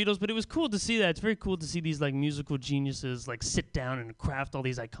into the Beatles, but it was cool to see that. It's very cool to see these like musical geniuses like sit down and craft all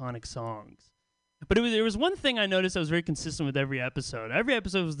these iconic songs. But there was one thing I noticed that was very consistent with every episode. Every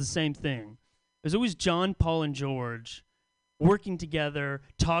episode was the same thing. There's always John, Paul, and George working together,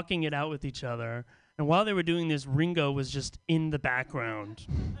 talking it out with each other. And while they were doing this, Ringo was just in the background.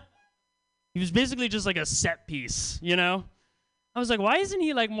 He was basically just like a set piece, you know? I was like, why isn't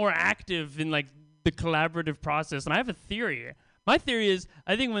he like more active in like the collaborative process? And I have a theory. My theory is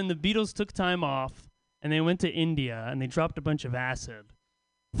I think when the Beatles took time off and they went to India and they dropped a bunch of acid,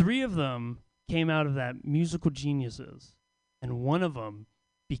 3 of them came out of that musical geniuses, and 1 of them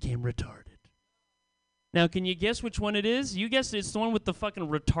became retarded. Now, can you guess which one it is? You guessed it's the one with the fucking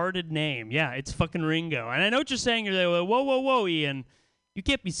retarded name. Yeah, it's fucking Ringo. And I know what you're saying. You're like, whoa, whoa, whoa, Ian. You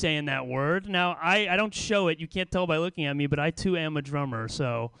can't be saying that word. Now, I don't show it. You can't tell by looking at me, but I, too, am a drummer,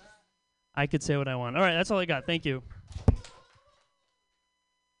 so I could say what I want. All right, that's all I got. Thank you.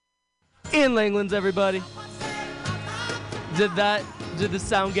 Ian Langlands, everybody. Did the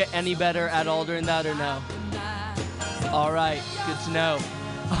sound get any better at all during that or no? All right, good to know.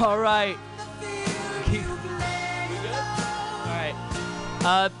 All right. All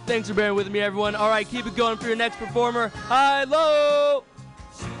right. Thanks for bearing with me, everyone. All right, keep it going for your next performer. Hi, low.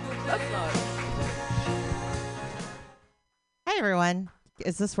 That's not. Hi, everyone.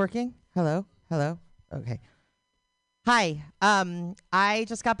 Is this working? Hello? Hello? Okay. Hi. I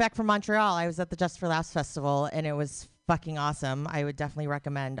just got back from Montreal. I was at the Just for Laughs Festival, and it was fucking awesome. I would definitely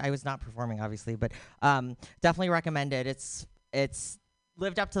recommend. I was not performing, obviously, but definitely recommend it. It's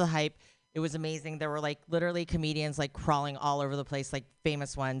lived up to the hype. It was amazing. There were like literally comedians like crawling all over the place, like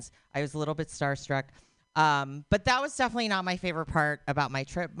famous ones. I was a little bit starstruck. But that was definitely not my favorite part about my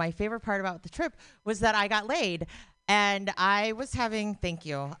trip. My favorite part about the trip was that I got laid. And I was having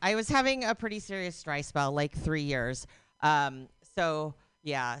a pretty serious dry spell, like 3 years. So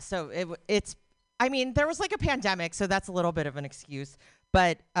it's, I mean, there was like a pandemic, so that's a little bit of an excuse.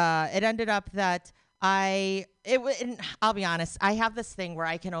 But it ended up that I'll be honest, I have this thing where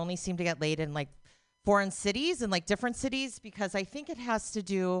I can only seem to get laid in like foreign cities and like different cities because I think it has to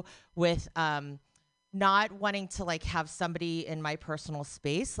do with not wanting to like have somebody in my personal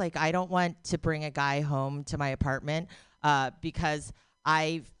space. Like I don't want to bring a guy home to my apartment because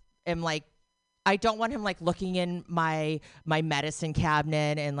I don't want him like looking in my medicine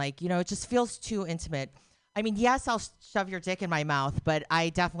cabinet and like, you know, it just feels too intimate. I mean, yes, I'll shove your dick in my mouth, but I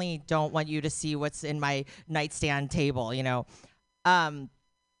definitely don't want you to see what's in my nightstand table, you know.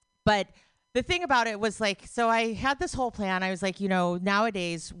 But the thing about it was like, so I had this whole plan. I was like, you know,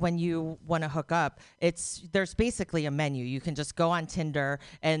 nowadays when you want to hook up, there's basically a menu. You can just go on Tinder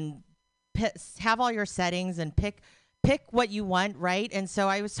and have all your settings and pick what you want, right? And so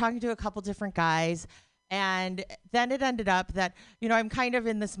I was talking to a couple different guys. And then it ended up that, you know, I'm kind of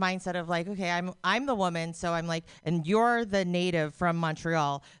in this mindset of like, okay, I'm the woman. So I'm like, and you're the native from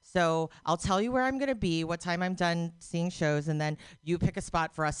Montreal. So I'll tell you where I'm going to be, what time I'm done seeing shows. And then you pick a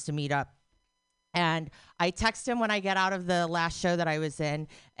spot for us to meet up. And I text him when I get out of the last show that I was in.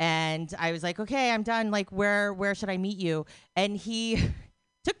 And I was like, okay, I'm done. Like, where should I meet you? And he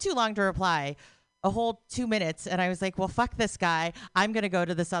took too long to reply. A whole 2 minutes. And I was like, well, fuck this guy. I'm going to go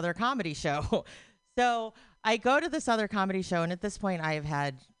to this other comedy show. So I go to this other comedy show, and at this point, I have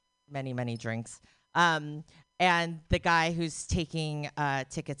had many, many drinks. And the guy who's taking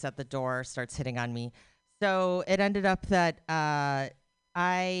tickets at the door starts hitting on me. So it ended up that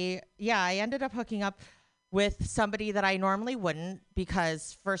I ended up hooking up with somebody that I normally wouldn't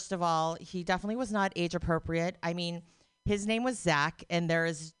because, first of all, he definitely was not age appropriate. I mean, his name was Zach, and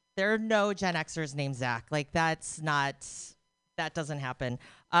there are no Gen Xers named Zach. Like that doesn't happen.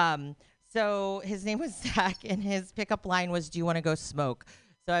 So his name was Zach, and his pickup line was, "Do you want to go smoke?"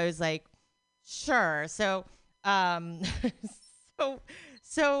 So I was like, "Sure." So,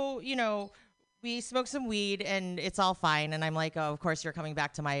 so you know, we smoked some weed, and it's all fine. And I'm like, "Oh, of course you're coming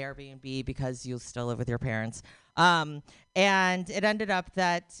back to my Airbnb because you still live with your parents." And it ended up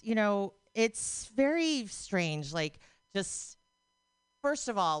that, you know, it's very strange. Like, just first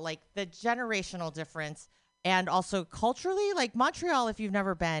of all, like the generational difference. And also culturally, like Montreal, if you've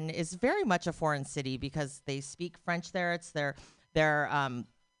never been, is very much a foreign city because they speak French there. It's their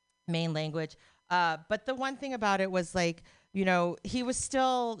main language. But the one thing about it was like, you know, he was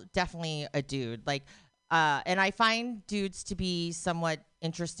still definitely a dude. Like, and I find dudes to be somewhat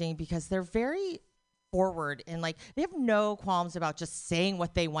interesting because they're very forward and like they have no qualms about just saying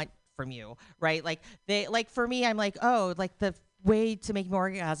what they want from you, right? Like for me, I'm like, oh, like the way to make me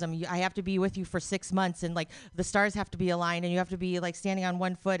orgasm. I have to be with you for 6 months, and like the stars have to be aligned, and you have to be like standing on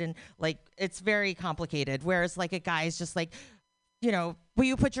one foot, and like it's very complicated. Whereas like a guy is just like, will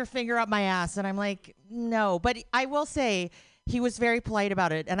you put your finger up my ass? And I'm like, no. But I will say he was very polite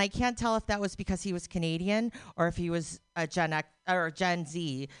about it, and I can't tell if that was because he was Canadian or if he was a Gen X or Gen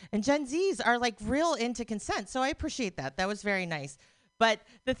Z. And Gen Zs are like real into consent, so I appreciate that. That was very nice. But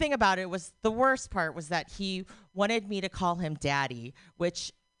the thing about it was, the worst part was that he wanted me to call him daddy,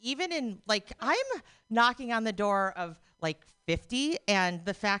 which even in like, I'm knocking on the door of like 50, and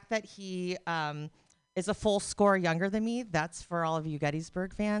the fact that he is a full score younger than me, that's for all of you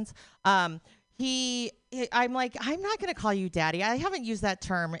Gettysburg fans. I'm like, I'm not going to call you daddy. I haven't used that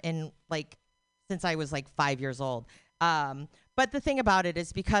term in like, since I was like 5 years old. But the thing about it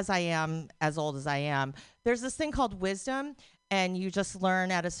is, because I am as old as I am, there's this thing called wisdom. And you just learn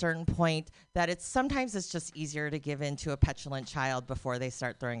at a certain point that sometimes it's just easier to give in to a petulant child before they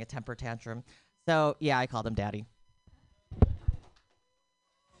start throwing a temper tantrum. So yeah, I called him daddy.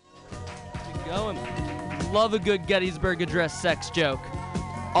 Keep going. Love a good Gettysburg Address sex joke.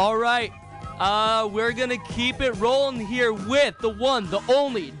 All right. We're going to keep it rolling here with the one, the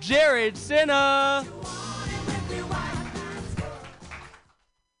only, Jared Sinna.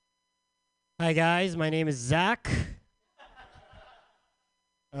 Hi, guys. My name is Zach.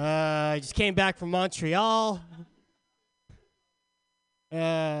 I just came back from Montreal.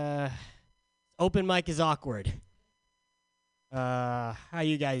 Open mic is awkward. How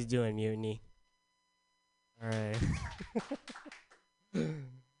you guys doing, Mutiny? All right.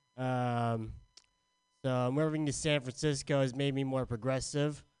 So moving to San Francisco has made me more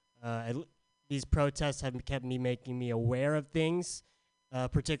progressive. These protests have kept me making me aware of things,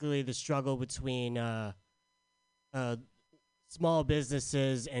 particularly the struggle between small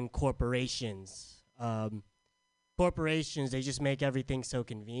businesses and corporations. Corporations, they just make everything so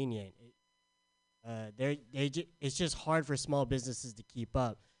convenient. It's just hard for small businesses to keep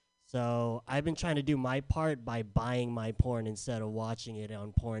up. So I've been trying to do my part by buying my porn instead of watching it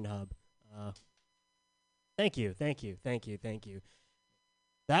on Pornhub. Thank you.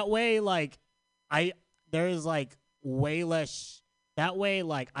 That way, like, there's like way less. That way,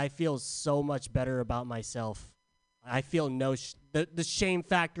 like, I feel so much better about myself. I feel the shame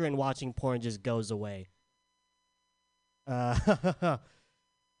factor in watching porn just goes away. Like,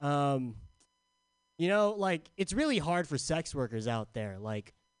 it's really hard for sex workers out there.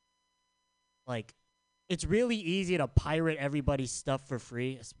 Like it's really easy to pirate everybody's stuff for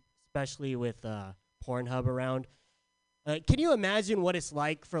free, especially with Pornhub around. Can you imagine what it's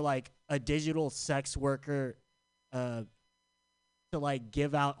like for like a digital sex worker to like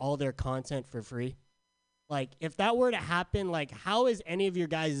give out all their content for free? Like, if that were to happen, like, how is any of your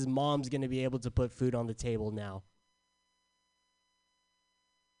guys' moms going to be able to put food on the table now?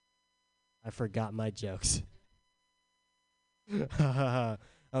 I forgot my jokes.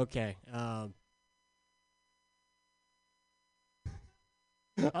 Okay.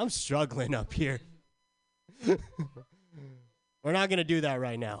 I'm struggling up here. We're not going to do that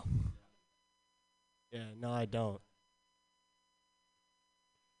right now. Yeah, no, I don't.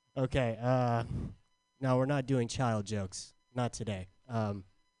 Okay, no, we're not doing child jokes. Not today. Oh,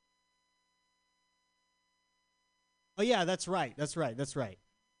 yeah, that's right.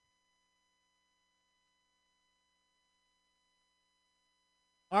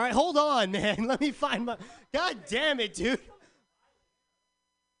 All right, hold on, man. Let me find my... God damn it, dude.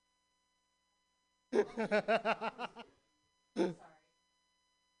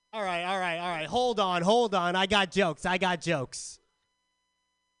 All right. Hold on. I got jokes.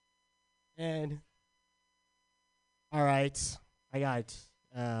 And... All right, I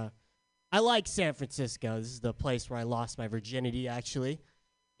like San Francisco. This is the place where I lost my virginity, actually.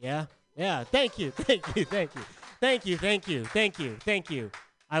 Yeah. Thank you.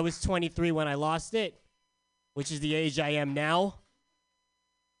 I was 23 when I lost it, which is the age I am now.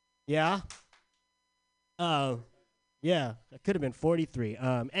 Yeah. Yeah, I could have been 43.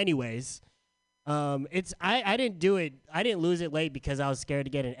 Anyways, I didn't do it. I didn't lose it late because I was scared to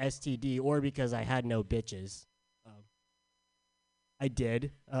get an STD or because I had no bitches. I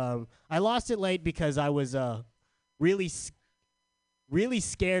did. I lost it late because I was really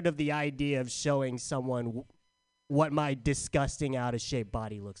scared of the idea of showing someone what my disgusting out of shape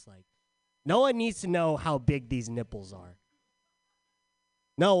body looks like. No one needs to know how big these nipples are.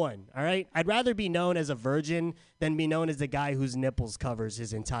 No one, all right? I'd rather be known as a virgin than be known as the guy whose nipples covers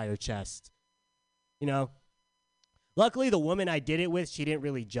his entire chest. You know? Luckily, the woman I did it with, she didn't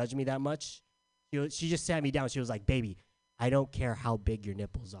really judge me that much. She just sat me down. She was like, baby, I don't care how big your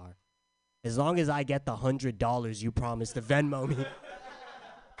nipples are. As long as I get the $100 you promised to Venmo me.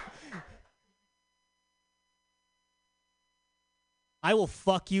 I will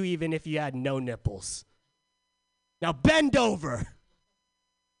fuck you even if you had no nipples. Now bend over.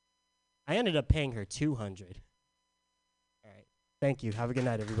 I ended up paying her $200. All right. Thank you. Have a good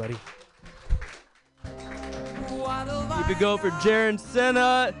night, everybody. Keep it going for Jaren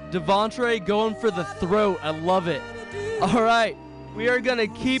Senna. Devontre going for the throat. I love it. All right. We are going to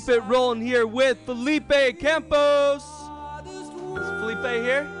keep it rolling here with Felipe Campos. Is Felipe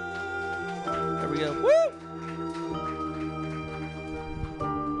here? There we go. Woo!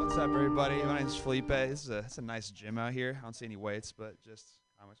 What's up, everybody? My name's Felipe. It's a nice gym out here. I don't see any weights, but just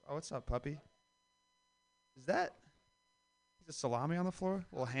how much? Oh, what's up, puppy? Is that a salami on the floor? A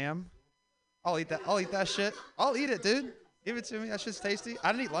little ham? I'll eat that. I'll eat that shit. I'll eat it, dude. Give it to me. That shit's tasty.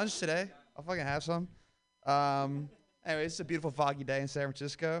 I didn't eat lunch today. I'll fucking have some. Anyway, it's a beautiful foggy day in San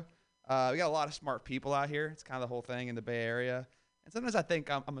Francisco. We got a lot of smart people out here. It's kind of the whole thing in the Bay Area. And sometimes I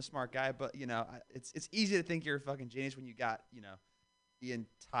think I'm a smart guy, but you know, it's easy to think you're a fucking genius when you got, you know, the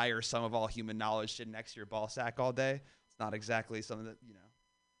entire sum of all human knowledge sitting next to your ball sack all day. It's not exactly something that, you know,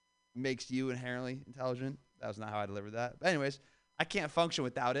 makes you inherently intelligent. That was not how I delivered that. But anyways, I can't function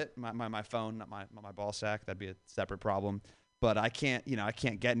without it. My phone, not my ball sack. That'd be a separate problem. But I can't, you know, I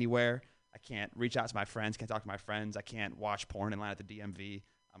can't get anywhere. I can't reach out to my friends. Can't talk to my friends. I can't watch porn in line at the DMV.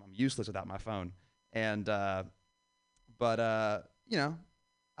 I'm useless without my phone. And, you know,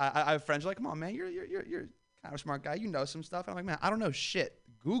 I have friends who are like, come on, man, you're kind of a smart guy. You know some stuff. And I'm like, man, I don't know shit.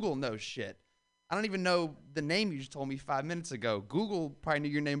 Google knows shit. I don't even know the name you just told me 5 minutes ago. Google probably knew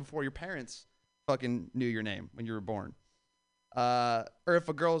your name before your parents fucking knew your name when you were born. Or if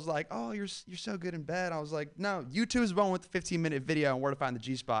a girl's like, oh, you're so good in bed. I was like, no, YouTube is the one with the 15-minute video on where to find the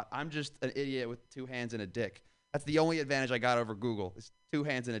G-spot. I'm just an idiot with 2 hands and a dick. That's the only advantage I got over Google is 2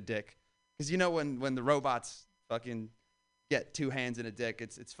 hands and a dick. Because you know when the robots fucking get 2 hands and a dick,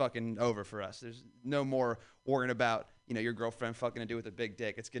 it's fucking over for us. There's no more worrying about, you know, your girlfriend fucking a dude with a big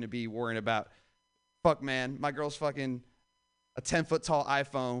dick. It's going to be worrying about, fuck, man, my girl's fucking a 10-foot tall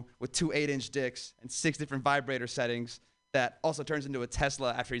iPhone with 2 8-inch dicks and 6 different vibrator settings that also turns into a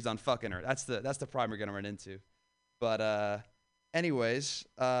Tesla after he's done fucking her. That's the problem you're going to run into. But anyways,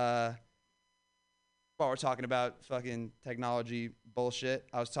 while we're talking about fucking technology bullshit,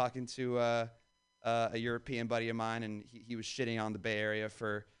 I was talking to a European buddy of mine, and he was shitting on the Bay Area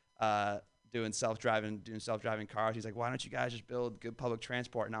for doing self-driving cars. He's like, why don't you guys just build good public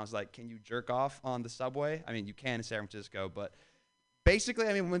transport? And I was like, can you jerk off on the subway? I mean, you can in San Francisco, but basically,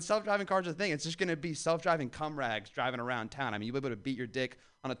 I mean, when self-driving cars are a thing, it's just going to be self-driving cum rags driving around town. I mean, you'll be able to beat your dick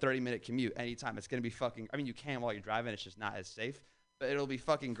on a 30-minute commute anytime. It's going to be fucking, I mean, you can while you're driving. It's just not as safe, but it'll be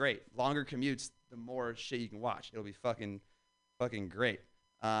fucking great. Longer commutes, the more shit you can watch. It'll be fucking great.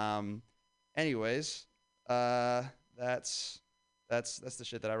 Anyways, that's the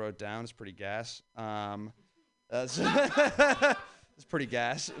shit that I wrote down. It's pretty gas. That's it's pretty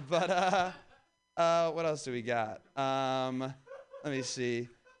gas. But what else do we got? Let me see.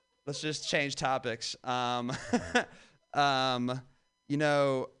 Let's just change topics. You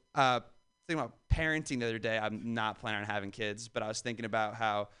know, thinking about parenting the other day. I'm not planning on having kids, but I was thinking about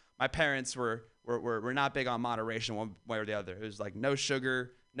how my parents were not big on moderation one way or the other. It was like no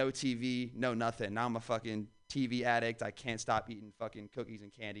sugar, no TV, no nothing. Now I'm a fucking TV addict. I can't stop eating fucking cookies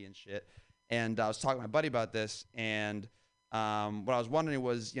and candy and shit. And I was talking to my buddy about this, and what I was wondering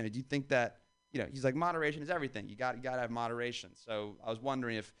was, you know, do you think that, you know, he's like, moderation is everything. You got to have moderation. So I was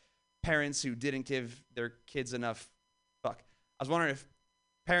wondering if parents who didn't give their kids enough, I was wondering if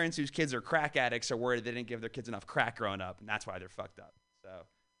parents whose kids are crack addicts are worried they didn't give their kids enough crack growing up, and that's why they're fucked up. So,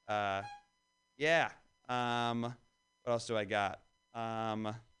 yeah. What else do I got?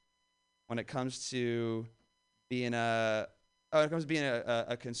 When it comes to being a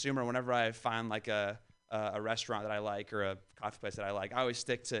consumer, whenever I find like a restaurant that I like or a coffee place that I like, I always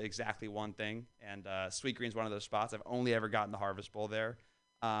stick to exactly one thing. And Sweet Green's one of those spots. I've only ever gotten the Harvest Bowl there.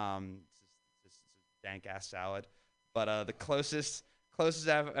 It's a dank ass salad. But the closest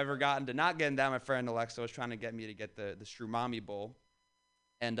I've ever gotten to not getting that, my friend Alexa was trying to get me to get the Strumami Bowl,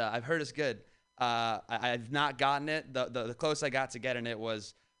 and I've heard it's good. I've not gotten it. The closest I got to getting it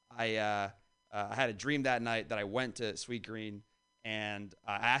was I had a dream that night that I went to Sweet Green and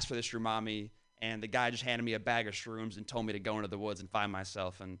I asked for the Strumami, and the guy just handed me a bag of shrooms and told me to go into the woods and find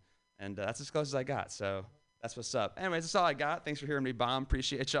myself, and that's as close as I got. So that's what's up. Anyways, that's all I got. Thanks for hearing me bomb.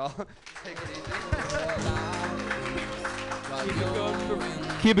 Appreciate y'all. Take it easy.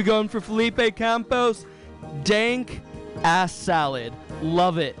 Keep it going for Felipe Campos. Dank ass salad.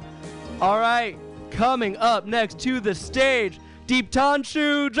 Love it. All right, coming up next to the stage, Deep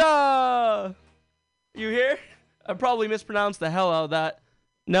Tanshu Ja. You here? I probably mispronounced the hell out of that.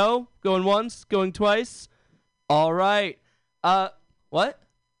 No? Going once? Going twice? All right. What?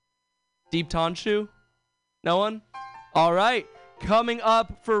 Deep Tanshu? No one? All right. Coming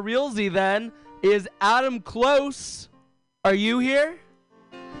up for realsy then is Adam Close. Are you here?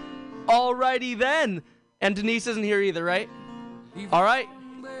 Alrighty then. And Denise isn't here either, right? All right.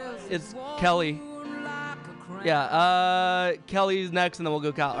 It's Kelly. Yeah, Kelly's next, and then we'll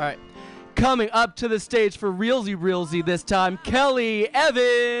go Kyle. All right. Coming up to the stage for realsy this time, Kelly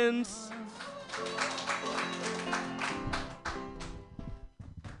Evans.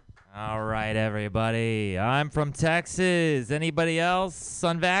 All right, everybody. I'm from Texas. Anybody else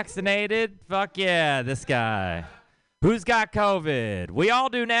unvaccinated? Fuck yeah, this guy. Who's got COVID? We all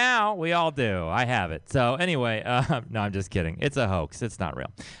do now. We all do. I have it. So anyway, no, I'm just kidding. It's a hoax. It's not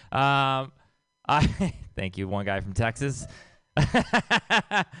real. Thank you, one guy from Texas.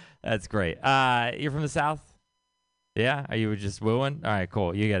 That's great. You're from the South? Yeah? Are you just wooing? All right,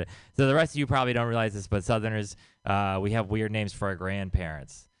 cool. You get it. So the rest of you probably don't realize this, but Southerners, we have weird names for our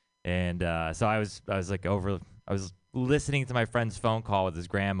grandparents. And so I was listening to my friend's phone call with his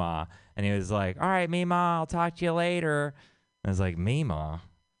grandma, and he was like, all right, Mima, I'll talk to you later. And I was like, Mima?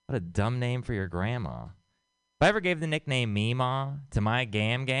 What a dumb name for your grandma. If I ever gave the nickname Mima to my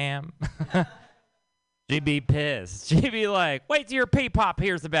Gam, she'd be pissed. She'd be like, wait till your P-Pop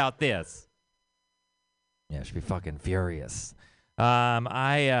hears about this. Yeah, she'd be fucking furious.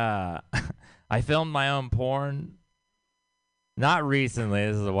 I filmed my own porn. Not recently.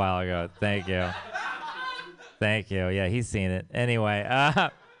 This is a while ago. Thank you. Thank you. Yeah, he's seen it. Anyway,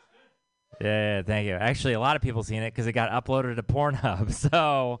 yeah, thank you. Actually, a lot of people seen it because it got uploaded to Pornhub.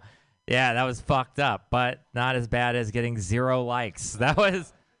 So, yeah, that was fucked up, but not as bad as getting 0 likes. That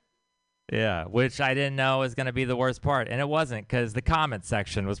was, yeah, which I didn't know was going to be the worst part. And it wasn't, because the comment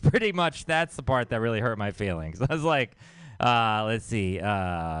section was pretty much, that's the part that really hurt my feelings. I was like, let's see.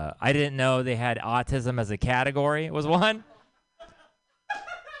 I didn't know they had autism as a category, was one.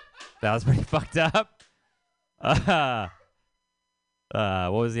 That was pretty fucked up. What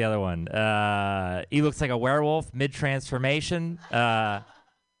was the other one? He looks like a werewolf mid-transformation.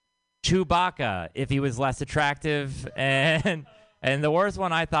 Chewbacca, if he was less attractive. And the worst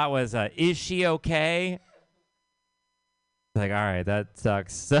one I thought was, is she okay? Like, all right, that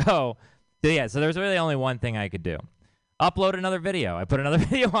sucks. So there's really only one thing I could do. Upload another video. I put another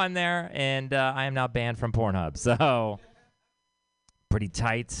video on there, and I am now banned from Pornhub. So pretty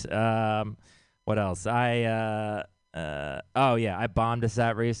tight. What else? I bombed a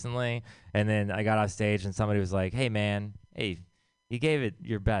set recently, and then I got off stage, and somebody was like, hey, man, hey, you gave it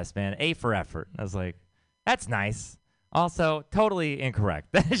your best, man. A for effort. I was like, that's nice. Also, totally incorrect.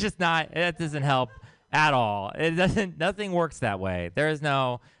 That is just not, that doesn't help at all. It doesn't, nothing works that way. There is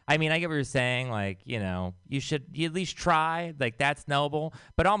no, I mean, I get what you're saying, like, you know, you at least try, like, that's noble,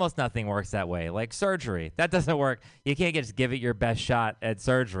 but almost nothing works that way. Like surgery, that doesn't work. You can't just give it your best shot at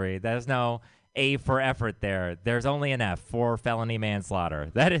surgery. There's no A for effort there. There's only an F for felony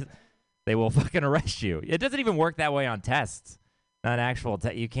manslaughter. That is, they will fucking arrest you. It doesn't even work that way on tests. Not actual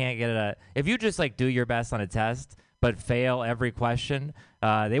you can't get it if you just like do your best on a test but fail every question,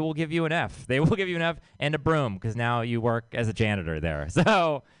 they will give you an F. They will give you an F and a broom because now you work as a janitor there.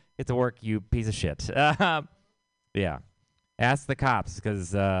 So get to work, you piece of shit. Yeah. Ask the cops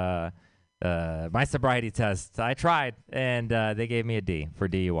because my sobriety test, I tried, and they gave me a D for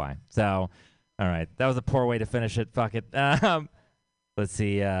DUI. So, all right. That was a poor way to finish it. Fuck it. Let's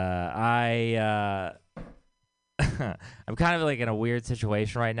see. I'm kind of like in a weird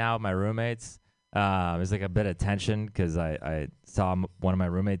situation right now with my roommates. There's like a bit of tension because I saw one of my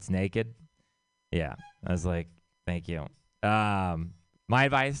roommates naked. Yeah, I was like, thank you. My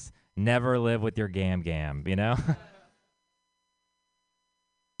advice, never live with your gam, you know?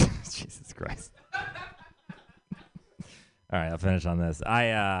 Jesus Christ. All right, I'll finish on this.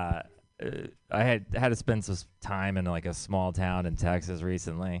 I had to spend some time in like a small town in Texas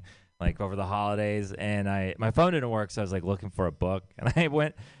recently, like over the holidays, and my phone didn't work, so I was like looking for a book, and I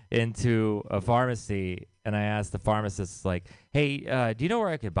went into a pharmacy, and I asked the pharmacist, like, hey, do you know where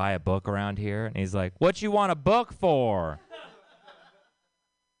I could buy a book around here? And he's like, what you want a book for?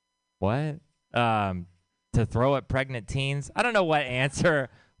 What? To throw at pregnant teens? I don't know what answer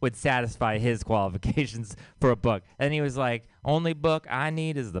would satisfy his qualifications for a book. And he was like, only book I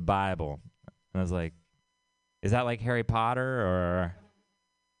need is the Bible. And I was like, is that like Harry Potter or...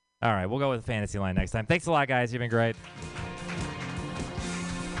 All right, we'll go with Fantasyline next time. Thanks a lot, guys. You've been great.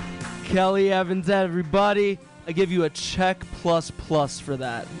 Kelly Evans, everybody. I give you a check plus for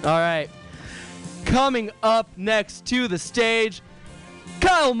that. All right. Coming up next to the stage,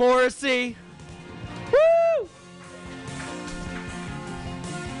 Kyle Morrissey. Woo!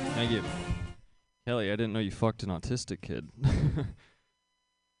 Thank you. Kelly, I didn't know you fucked an autistic kid.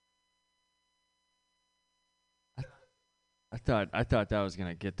 I thought that was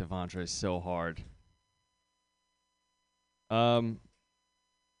gonna get Devontre so hard.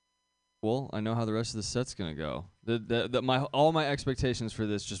 Well, I know how the rest of the set's gonna go. All my expectations for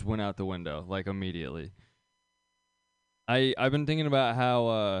this just went out the window, like immediately. I've been thinking about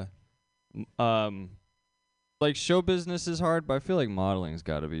how like show business is hard, but I feel like modeling's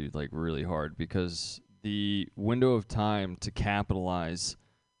got to be like really hard because the window of time to capitalize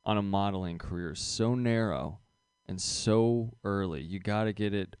on a modeling career is so narrow and so early. You got to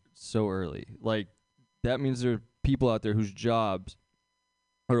get it so early. Like that means there are people out there whose jobs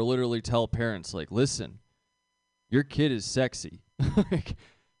are to literally tell parents like, "Listen, your kid is sexy."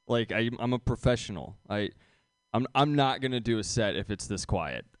 like I'm a professional. I'm not going to do a set if it's this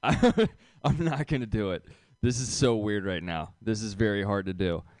quiet. I'm not going to do it. This is so weird right now. This is very hard to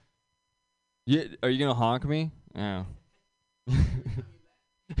do. Are you going to honk me? Yeah.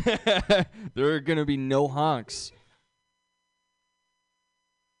 There are going to be no honks.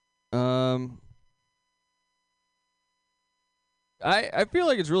 I feel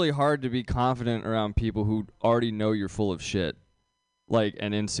like it's really hard to be confident around people who already know you're full of shit, like,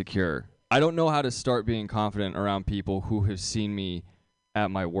 and insecure. I don't know how to start being confident around people who have seen me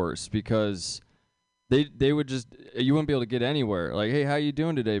at my worst because they would just, you wouldn't be able to get anywhere. Like, hey, how you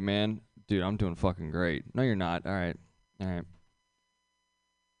doing today, man? Dude, I'm doing fucking great. No, you're not. All right.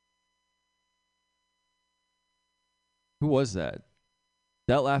 Who was that?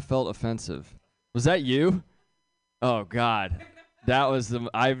 That laugh felt offensive. Was that you? Oh, God. That was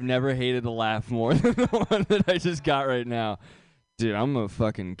I've never hated a laugh more than the one that I just got right now. Dude, I'm gonna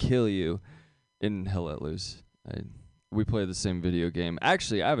fucking kill you. He'll let loose. We play the same video game.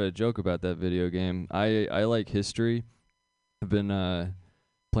 Actually, I have a joke about that video game. I like history. I've been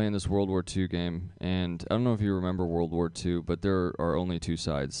playing this World War II game, and I don't know if you remember World War II, but there are only two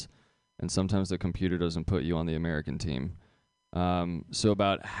sides, and sometimes the computer doesn't put you on the American team. So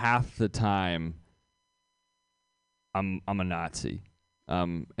about half the time, I'm a Nazi.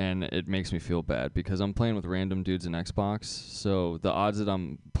 And it makes me feel bad because I'm playing with random dudes in Xbox, so the odds that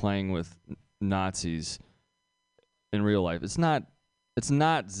I'm playing with Nazis in real life, it's not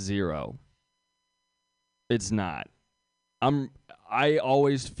zero. It's not. I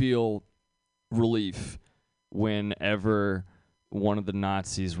always feel relief whenever one of the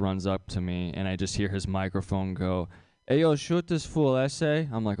Nazis runs up to me and I just hear his microphone go, "Hey, yo, shoot this fool essay."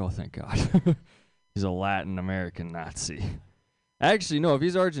 I'm like, oh, thank God. He's a Latin American Nazi. Actually, no, if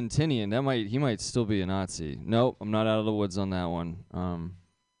he's Argentinian, he might still be a Nazi. Nope, I'm not out of the woods on that one.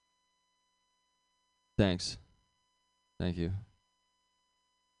 Thanks. Thank you.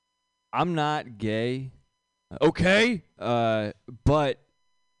 I'm not gay. Okay? But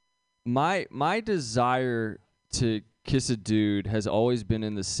my desire to kiss a dude has always been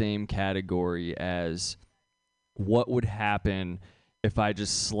in the same category as what would happen if I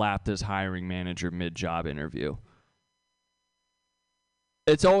just slapped this hiring manager mid-job interview.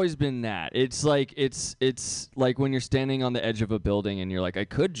 It's always been that. It's like when you're standing on the edge of a building and you're like, I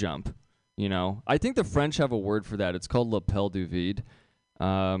could jump, you know. I think the French have a word for that. It's called lapel du vide.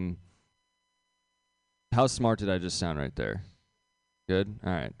 How smart did I just sound right there? Good?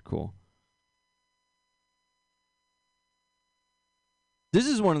 All right, cool. This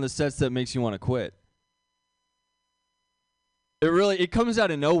is one of the sets that makes you want to quit. It comes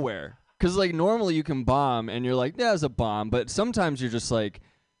out of nowhere. Because, like, normally you can bomb, and you're like, yeah, it's a bomb. But sometimes you're just like,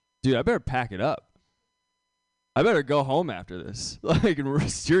 dude, I better pack it up. I better go home after this. Like,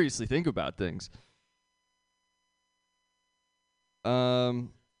 and seriously think about things.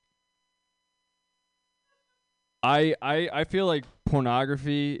 I feel like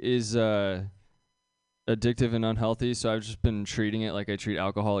pornography is addictive and unhealthy, so I've just been treating it like I treat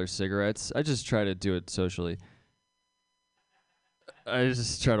alcohol or cigarettes. I just try to do it socially. I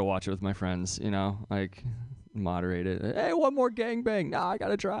just try to watch it with my friends, you know, like moderate it. Hey, one more gangbang. Nah, I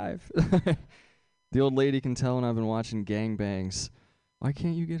gotta drive. The old lady can tell when I've been watching gangbangs. Why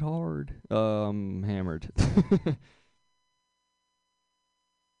can't you get hard? Hammered.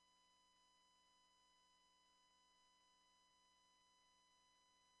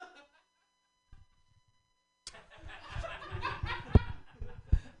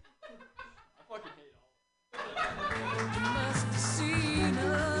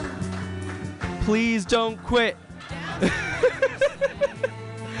 Please don't quit.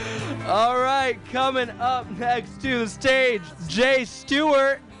 All right, coming up next to the stage, Jay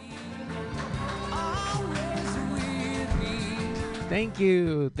Stewart. Thank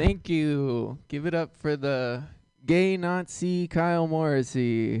you. Thank you. Give it up for the gay Nazi Kyle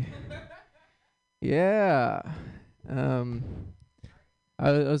Morrissey. Yeah. I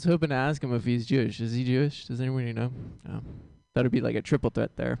was hoping to ask him if he's Jewish. Is he Jewish? Does anybody know? That'd be like a triple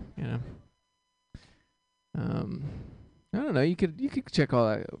threat there, you know. I don't know. You could check all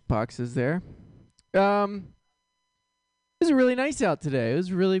that boxes there. It was really nice out today. It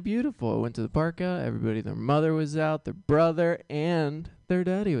was really beautiful. I went to the park out. Everybody, their mother was out, their brother, and their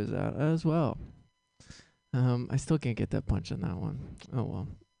daddy was out as well. I still can't get that punch on that one. Oh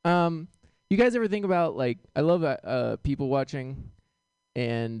well. You guys ever think about, like, I love people watching,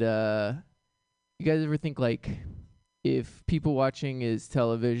 and you guys ever think, like, if people watching is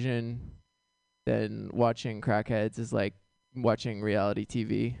television, then watching crackheads is like watching reality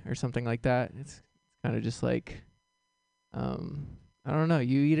TV or something like that? It's kind of just like, I don't know.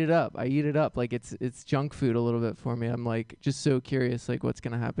 You eat it up. I eat it up. Like it's junk food a little bit for me. I'm like just so curious, like what's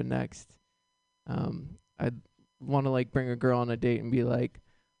gonna happen next. I'd want to like bring a girl on a date and be like,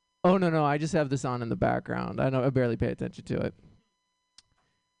 oh no, I just have this on in the background. I barely pay attention to it.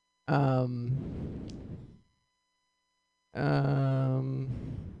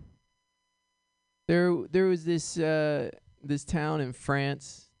 There was this town in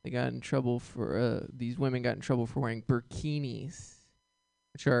France. They got in trouble for these women got in trouble for wearing burkinis,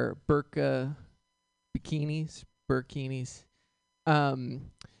 which are burqa bikinis, burkinis.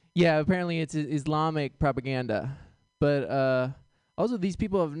 Yeah, apparently it's Islamic propaganda, but also these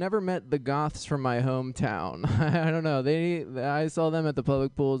people have never met the goths from my hometown. I don't know. I saw them at the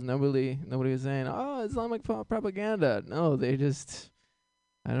public pools. Nobody was saying, "Oh, Islamic propaganda." No, they just,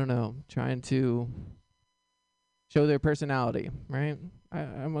 I don't know, trying to show their personality, right?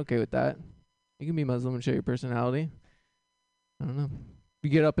 I'm okay with that. You can be Muslim and show your personality. I don't know. You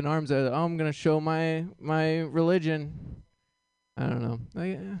get up in arms, oh, I'm gonna show my religion. I don't know.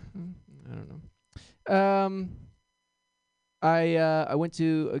 I don't know. I went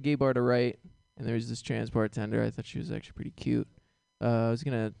to a gay bar to write, and there was this trans bartender. I thought she was actually pretty cute. I was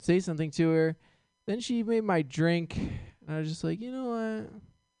gonna say something to her. Then she made my drink, and I was just like, you know what?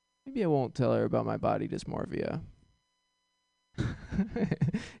 Maybe I won't tell her about my body dysmorphia.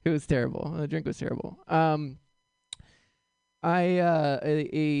 It was terrible. The drink was terrible. A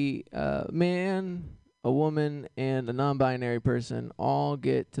man, a woman, and a non-binary person all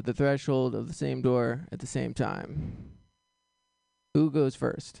get to the threshold of the same door at the same time. Who goes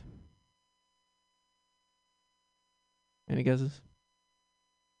first? Any guesses?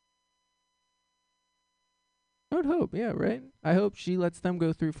 I would hope, yeah, right? I hope she lets them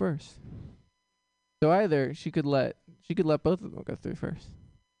go through first. So either she could let both of them go through first.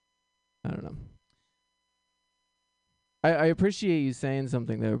 I don't know. I appreciate you saying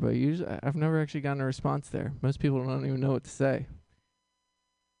something there, but usually I've never actually gotten a response there. Most people don't even know what to say.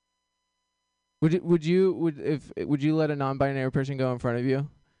 Would you let a non-binary person go in front of you?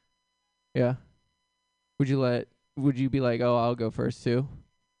 Yeah. Would you be like, "Oh, I'll go first too"?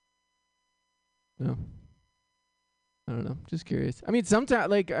 No. I don't know. Just curious. I mean,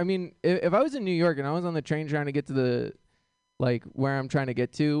 sometimes, if I was in New York and I was on the train trying to get to the, where I'm trying to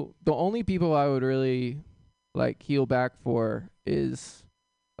get to, the only people I would really, heel back for is,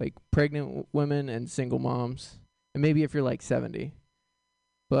 pregnant women and single moms. And maybe if you're, 70.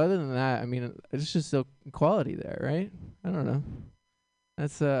 But other than that, I mean, it's just still equality there, right? I don't know.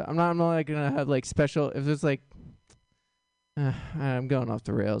 That's, I'm not gonna have, special, if it's, I'm going off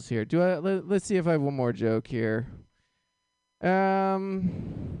the rails here. Let's see if I have one more joke here. I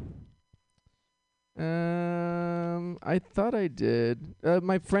thought I did.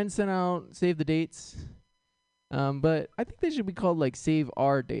 My friend sent out save the dates. But I think they should be called save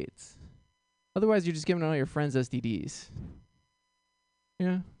our dates. Otherwise, you're just giving all your friends STDs.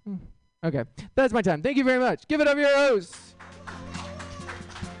 Yeah. Okay. That's my time. Thank you very much. Give it up, your hosts.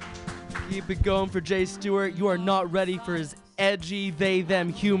 Keep it going for Jay Stewart. You are not ready for his edgy they-them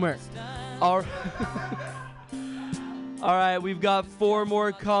humor. All right, we've got 4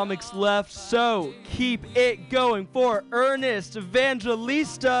 more comics left, so keep it going for Ernest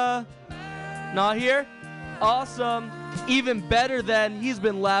Evangelista. Not here? Awesome. Even better then, he's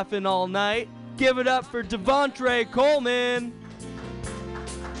been laughing all night. Give it up for Devontre Coleman.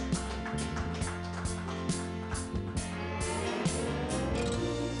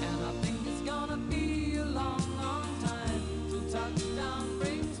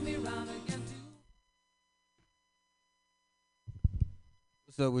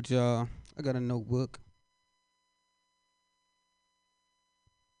 What's up with y'all? I got a notebook.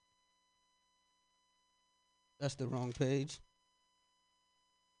 That's the wrong page.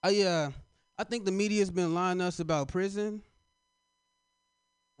 I think the media's been lying to us about prison.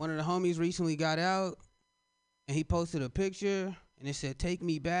 one of the homies recently got out, and he posted a picture, and it said, "Take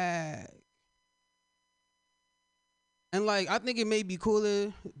me back." And, like, I think it may be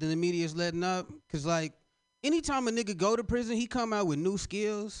cooler than the media's letting up, because, like, anytime a nigga go to prison, he come out with new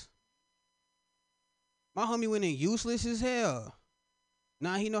skills. My homie went in useless as hell.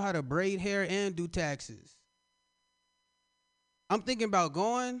 Now he know how to braid hair and do taxes. I'm thinking about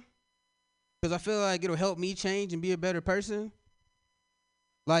going because I feel like it'll help me change and be a better person.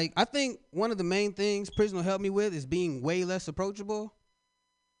 Like, I think one of the main things prison will help me with is being way less approachable.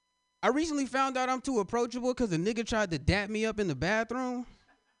 I recently found out I'm too approachable because a nigga tried to dap me up in the bathroom.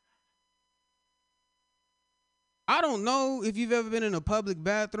 I don't know if you've ever been in a public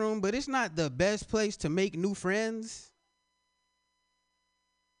bathroom, but it's not the best place to make new friends.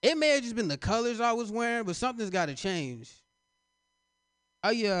 It may have just been the colors I was wearing, but something's got to change.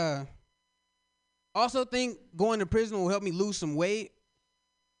 I also think going to prison will help me lose some weight.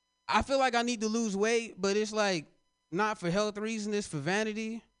 I feel like I need to lose weight, but it's like not for health reasons, it's for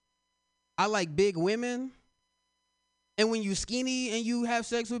vanity. I like big women. And when you skinny and you have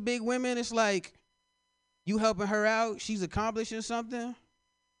sex with big women, it's like you helping her out, she's accomplishing something.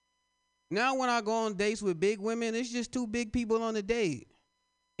 Now when I go on dates with big women, it's just two big people on a date.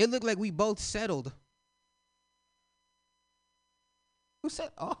 It looked like we both settled. Who said,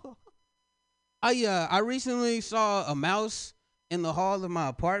 oh? I recently saw a mouse in the hall of my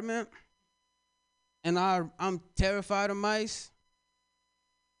apartment, and I'm terrified of mice.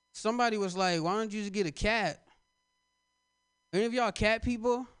 Somebody was like, why don't you just get a cat? Any of y'all cat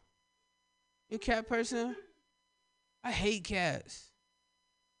people? You a cat person? I hate cats.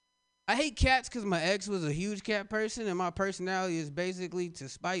 I hate cats because my ex was a huge cat person, and my personality is basically to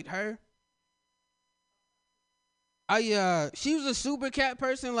spite her. She was a super cat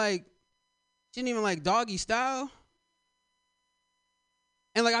person, like, she didn't even like doggy style.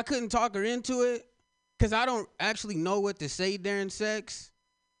 And like I couldn't talk her into it because I don't actually know what to say during sex.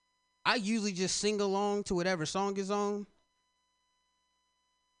 I usually just sing along to whatever song is on.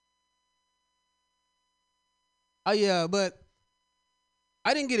 But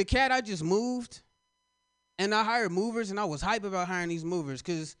I didn't get a cat, I just moved. And I hired movers, and I was hype about hiring these movers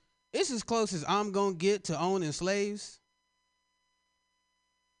because it's as close as I'm going to get to owning slaves.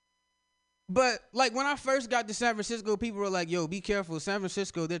 But, like, when I first got to San Francisco, people were like, yo, be careful. San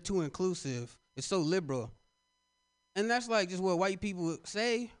Francisco, they're too inclusive. It's so liberal. And that's, like, just what white people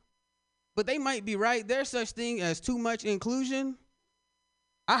say. But they might be right. There's such thing as too much inclusion.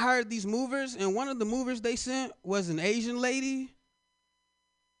 I hired these movers, and one of the movers they sent was an Asian lady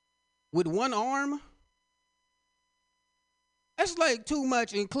with one arm. That's, like, too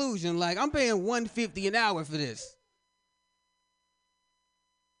much inclusion. Like, I'm paying $150 an hour for this.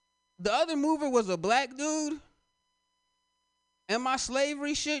 The other mover was a black dude, and my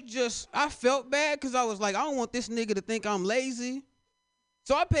slavery shit I felt bad because I was like, I don't want this nigga to think I'm lazy.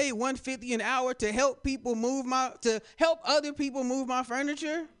 So I paid $150 an hour to help other people move my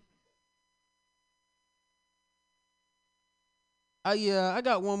furniture. I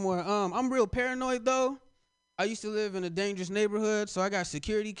got one more. I'm real paranoid though. I used to live in a dangerous neighborhood, so I got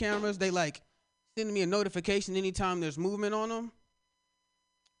security cameras. They like sending me a notification anytime there's movement on them.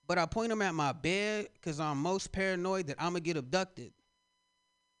 But I point them at my bed because I'm most paranoid that I'm going to get abducted.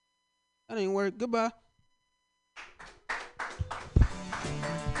 That ain't work. Goodbye.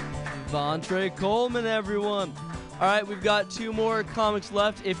 Vontre Coleman, everyone. All right, we've got 2 more comics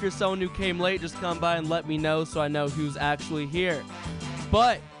left. If you're someone who came late, just come by and let me know so I know who's actually here.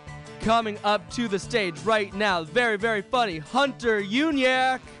 But coming up to the stage right now, very, very funny, Hunter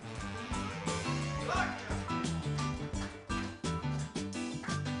Uniac.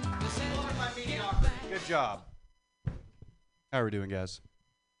 Good job. How are we doing, guys?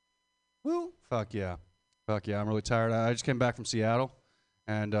 Woo! Fuck yeah. Fuck yeah. I'm really tired. I just came back from Seattle.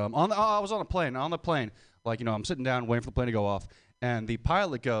 And I was on a plane. On the plane, like, you know, I'm sitting down waiting for the plane to go off. And the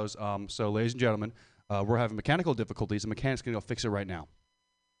pilot goes, so ladies and gentlemen, we're having mechanical difficulties. The mechanic's going to go fix it right now.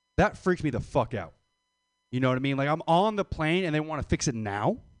 That freaked me the fuck out. You know what I mean? Like, I'm on the plane and they want to fix it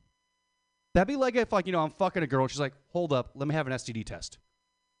now? That'd be like if, like, you know, I'm fucking a girl and she's like, hold up, let me have an STD test.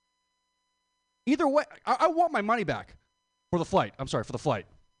 Either way, I want my money back for the flight. I'm sorry, for the flight.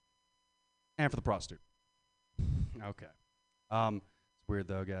 And for the prostitute. Okay. It's weird,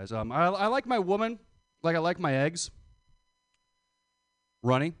 though, guys. I like my woman like I like my eggs.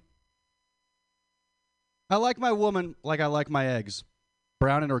 Runny. I like my woman like I like my eggs.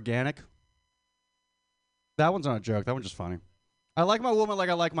 Brown and organic. That one's not a joke. That one's just funny. I like my woman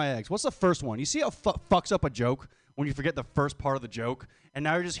like I like my eggs. What's the first one? You see how fucks up a joke when you forget the first part of the joke? And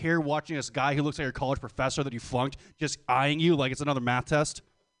now you're just here watching this guy who looks like your college professor that you flunked just eyeing you like it's another math test?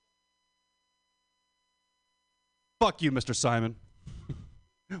 Fuck you, Mr. Simon.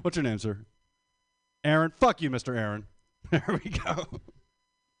 What's your name, sir? Aaron. Fuck you, Mr. Aaron. There we go.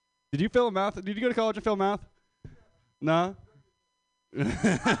 Did you fail math? Did you go to college and fail math? No? This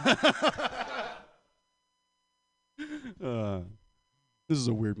is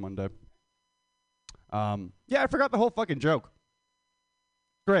a weird Monday. Yeah, I forgot the whole fucking joke.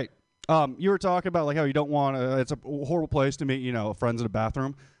 Great. You were talking about like how you don't want to, it's a horrible place to meet, friends in a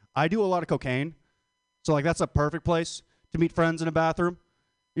bathroom. I do a lot of cocaine. So like that's a perfect place to meet friends in a bathroom.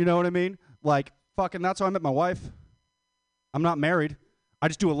 You know what I mean? Like fucking that's how I met my wife. I'm not married. I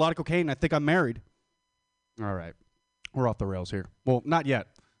just do a lot of cocaine and I think I'm married. All right. We're off the rails here. Well, not yet.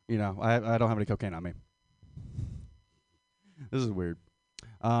 I don't have any cocaine on me. This is weird.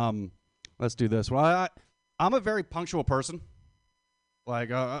 Let's do this. Well, I'm a very punctual person. Like,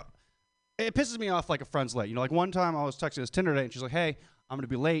 it pisses me off like a friend's late. Like one time I was texting this Tinder date and she's like, hey, I'm going to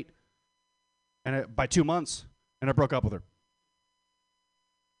be late by 2 months. And I broke up with her.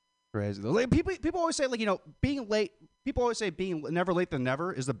 Crazy. People always say, like, being late, people always say being never late than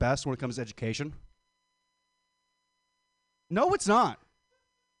never is the best when it comes to education. No, it's not.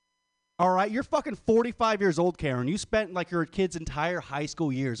 All right, you're fucking 45 years old, Karen. You spent like your kid's entire high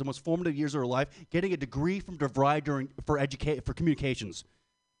school years, almost formative years of her life, getting a degree from DeVry for communications.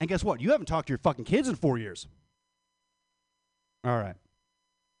 And guess what? You haven't talked to your fucking kids in 4 years. All right.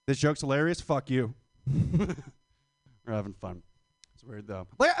 This joke's hilarious. Fuck you. We're having fun. It's weird though.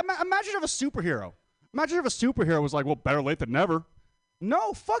 Like, imagine if a superhero. Imagine if a superhero was like, well, better late than never.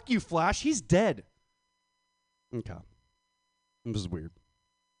 No, fuck you, Flash. He's dead. Okay. This is weird.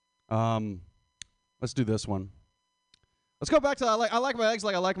 Let's do this one. Let's go back to I like my eggs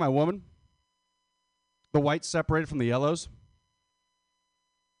like I like my woman. The whites separated from the yellows.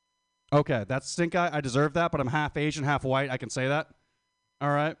 Okay, that's stink eye. I deserve that, but I'm half Asian, half white. I can say that.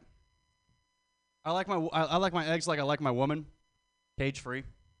 All right. I like my eggs like I like my woman. Cage free.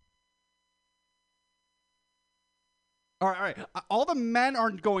 All right. All the men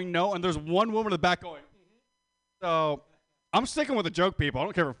aren't going no, and there's one woman in the back going. So I'm sticking with the joke, people. I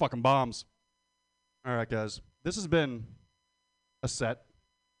don't care if it fucking bombs. All right, guys. This has been a set.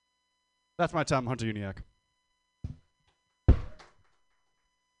 That's my time, Hunter Uniac.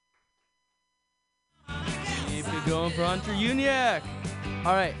 Keep it going for Hunter Uniac.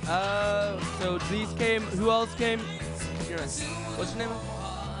 All right. So these came. Who else came? What's your name?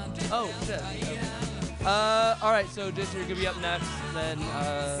 Oh, shit. All right. So Jason, you're gonna be up next. Then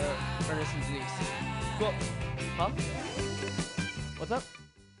Ernest and Denise. Cool. Huh? What's up?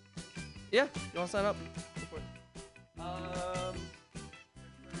 Yeah. You wanna sign up? Go for it.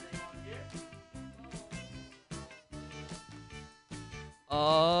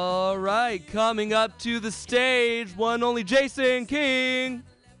 All right, coming up to the stage, one and only Jason King.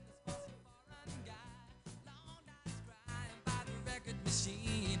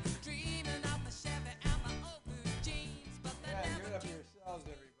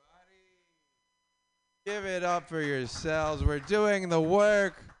 Give it up for yourselves. We're doing the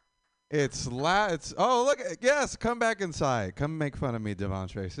work. Oh, look. Yes, come back inside. Come make fun of me,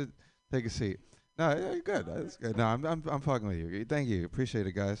 Devontre. Take a seat. No, you're good. That's good. No, I'm fucking with you. Thank you. Appreciate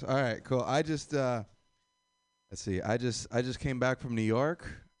it, guys. All right, cool. I just let's see. I just came back from New York.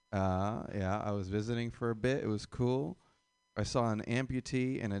 Yeah, I was visiting for a bit. It was cool. I saw an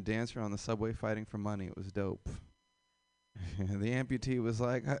amputee and a dancer on the subway fighting for money. It was dope. The amputee was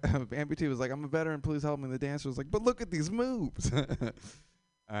like, I'm a veteran. Please help me. The dancer was like, but look at these moves. All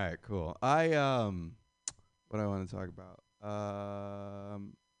right, cool. What do I want to talk about?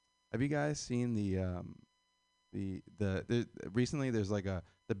 Have you guys seen recently there's like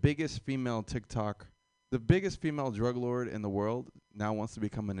the biggest female drug lord in the world now wants to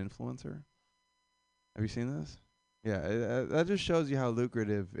become an influencer? Have you seen this? Yeah, that just shows you how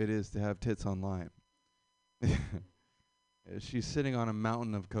lucrative it is to have tits online. She's sitting on a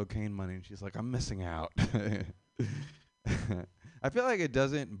mountain of cocaine money and she's like, I'm missing out. I feel like it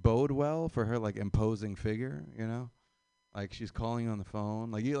doesn't bode well for her like imposing figure, Like she's calling you on the phone.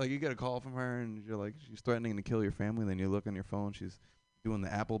 Like you get a call from her and you're like, she's threatening to kill your family. Then you look on your phone, she's doing the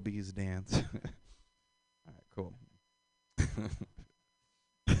Applebee's dance. All right, cool.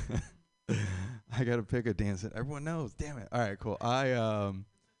 I gotta pick a dance that everyone knows. Damn it. All right, cool.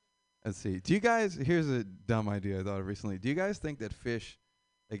 Let's see. Do you guys? Here's a dumb idea I thought of recently. Do you guys think that fish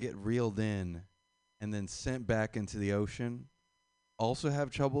that get reeled in and then sent back into the ocean also have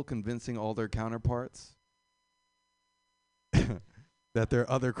trouble convincing all their counterparts that there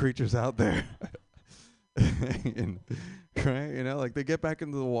are other creatures out there? Right? Like they get back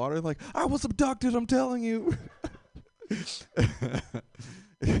into the water like, I was abducted, I'm telling you.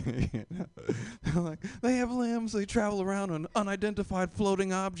 You know? They're like, they have limbs. They travel around on unidentified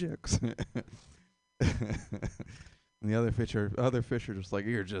floating objects. And the other fish are just like,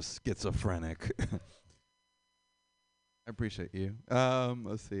 you're just schizophrenic. I appreciate you.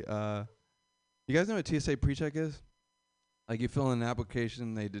 Let's see. You guys know what TSA PreCheck is? Like, you fill in an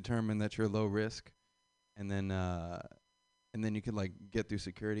application, they determine that you're low risk, and then you can like get through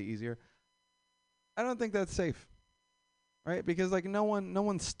security easier. I don't think that's safe, right? Because like no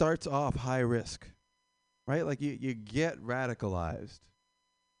one starts off high risk, right? Like you get radicalized,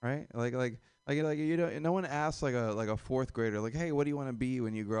 right? Like you don't. No one asks like a fourth grader like, hey, what do you want to be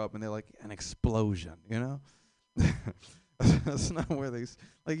when you grow up? And they're like, an explosion, you know. That's not where they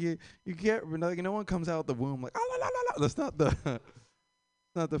like you get like no one comes out the womb like la la la la. That's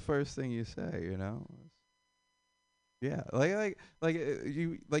not the first thing you say, you know. Yeah,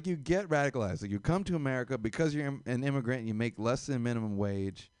 you get radicalized. Like you come to America because you're an immigrant and you make less than minimum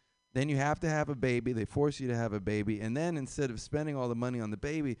wage. Then you have to have a baby. They force you to have a baby, and then instead of spending all the money on the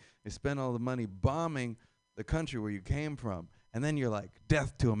baby, you spend all the money bombing the country where you came from. And then you're like,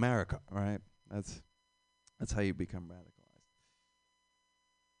 death to America, right? That's how you become radicalized.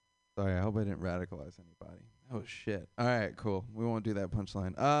 Sorry, I hope I didn't radicalize anybody. Oh shit. All right, cool. We won't do that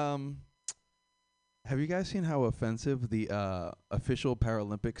punchline. Have you guys seen how offensive the official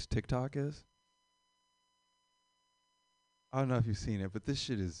Paralympics TikTok is? I don't know if you've seen it, but this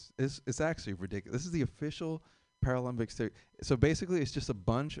shit it's actually ridiculous. This is the official Paralympics. So basically, it's just a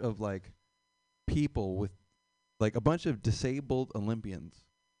bunch of like people with like a bunch of disabled Olympians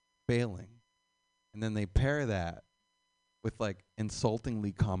failing, and then they pair that with like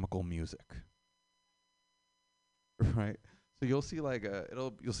insultingly comical music, right? So you'll see like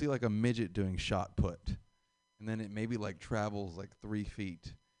a midget doing shot put, and then it maybe like travels like 3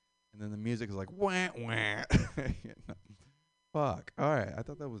 feet, and then the music is like wah wah. You know? Fuck. All right, I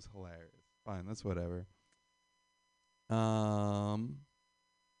thought that was hilarious. Fine, that's whatever. I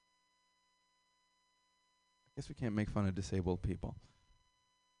guess we can't make fun of disabled people.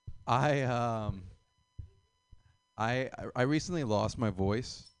 I recently lost my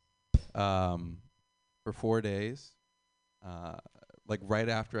voice for 4 days. Like right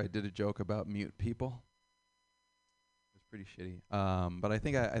after I did a joke about mute people. It was pretty shitty. But I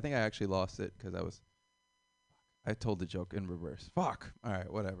think I actually lost it because I told the joke in reverse. Fuck. All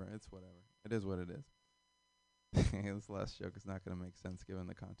right, whatever. It's whatever. It is what it is. This last joke is not going to make sense given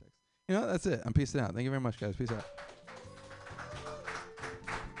the context. You know, that's it. I'm peacing out. Thank you very much, guys. Peace out.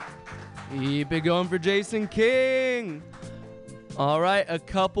 Keep it going for Jason King. All right, a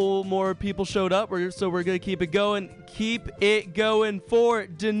couple more people showed up, so we're going to keep it going. Keep it going for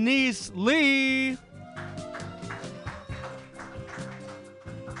Denise Lee.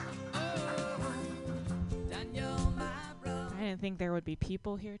 I didn't think there would be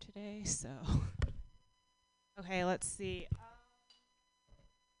people here today, so. Okay, let's see.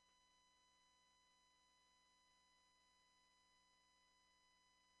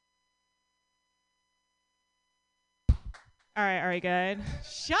 All right, good.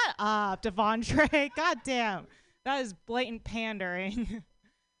 Shut up, Devondre. God damn. That is blatant pandering.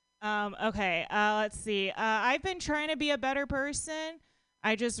 Okay, let's see. I've been trying to be a better person.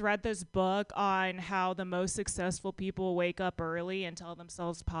 I just read this book on how the most successful people wake up early and tell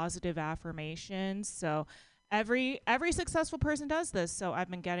themselves positive affirmations. So every successful person does this. So I've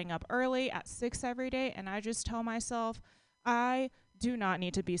been getting up early at 6 every day, and I just tell myself, I do not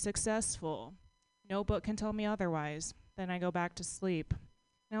need to be successful. No book can tell me otherwise. Then I go back to sleep.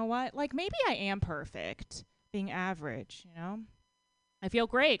 You know what? Like, maybe I am perfect, being average, you know? I feel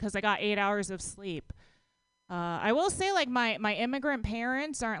great because I got 8 hours of sleep. I will say, like, my immigrant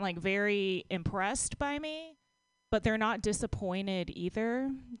parents aren't, like, very impressed by me, but they're not disappointed either.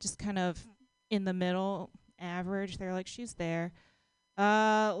 Just kind of in the middle, average. They're like, she's there.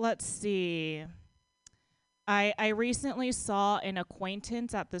 Let's see. I recently saw an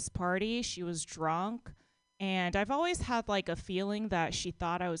acquaintance at this party. She was drunk, and I've always had, like, a feeling that she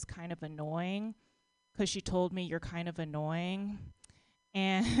thought I was kind of annoying because she told me, you're kind of annoying.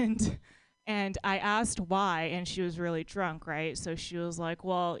 And I asked why, and she was really drunk, right? So she was like,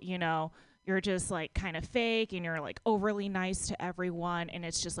 well, you know, you're just, like, kind of fake, and you're, like, overly nice to everyone, and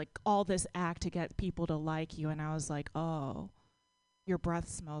it's just, like, all this act to get people to like you. And I was like, oh, your breath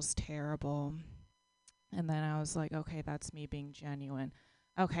smells terrible. And then I was like, okay, that's me being genuine.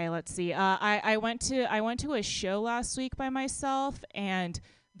 Okay, let's see. I went to a show last week by myself, and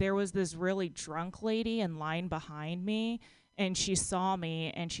there was this really drunk lady in line behind me. And she saw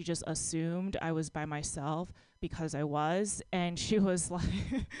me, and she just assumed I was by myself. because I was, and she was like,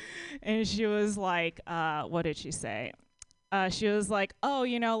 what did she say? She was like, oh,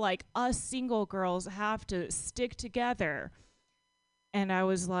 you know, like us single girls have to stick together. And I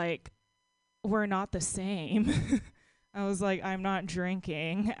was like, we're not the same. I was like, I'm not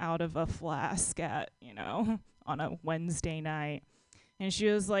drinking out of a flask at, on a Wednesday night. And she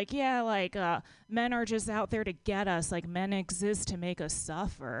was like, yeah, like men are just out there to get us. Like men exist to make us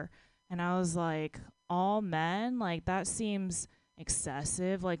suffer. And I was like, all men? Like that seems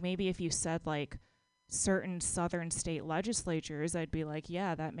excessive. Like maybe if you said like certain southern state legislatures, I'd be like,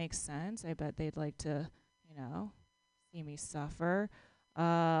 yeah, that makes sense. I bet they'd like to, see me suffer.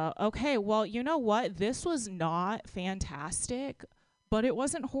 Okay, well, you know what? This was not fantastic, but it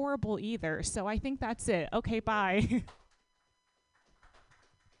wasn't horrible either. So I think that's it. Okay, bye.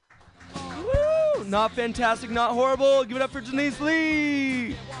 Woo! Not fantastic, not horrible. Give it up for Denise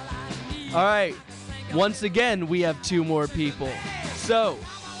Lee. All right. Once again, we have 2 more people. So,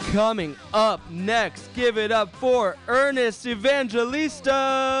 coming up next, give it up for Ernest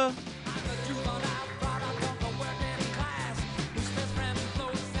Evangelista.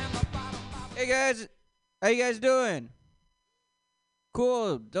 Hey guys, how you guys doing?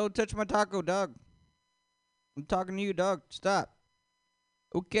 Cool, don't touch my taco, dog. I'm talking to you, dog. Stop.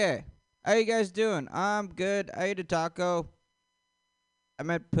 Okay, how you guys doing? I'm good. I ate a taco. I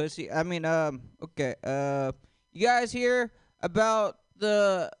meant pussy. Okay. You guys hear about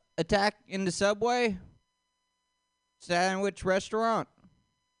the attack in the Subway sandwich restaurant?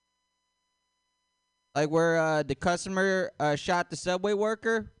 Like where the customer shot the Subway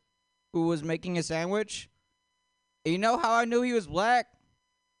worker who was making a sandwich. And you know how I knew he was black?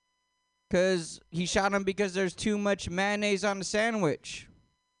 Because he shot him because there's too much mayonnaise on the sandwich.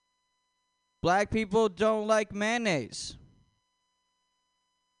 Black people don't like mayonnaise.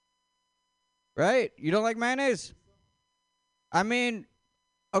 Right? You don't like mayonnaise? I mean,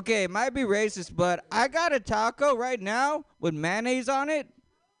 okay, it might be racist, but I got a taco right now with mayonnaise on it.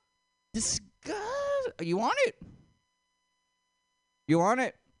 Disgust. You want it? You want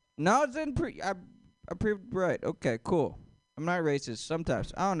it? No, it's in I proved right. Okay, cool. I'm not racist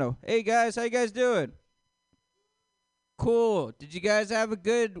sometimes. I don't know. Hey, guys, how you guys doing? Cool. Did you guys have a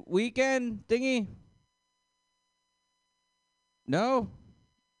good weekend thingy? No?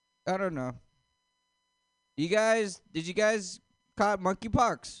 I don't know. Did you guys caught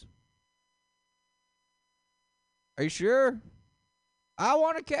monkeypox? Are you sure? I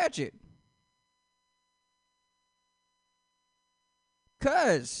want to catch it.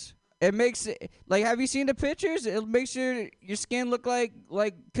 Cause it makes it like, have you seen the pictures? It makes your skin look like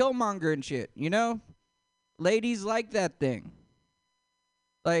Killmonger and shit, you know? Ladies like that thing.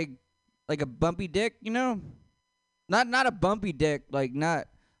 Like a bumpy dick, you know? Not a bumpy dick, like not,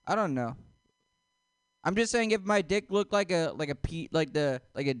 I don't know. I'm just saying if my dick looked like a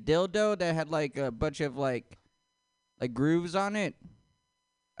dildo that had like a bunch of like grooves on it,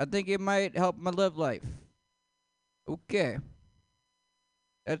 I think it might help my love life. Okay.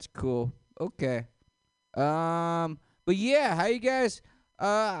 That's cool. Okay. But yeah, how you guys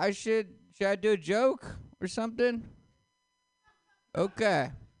should I do a joke or something?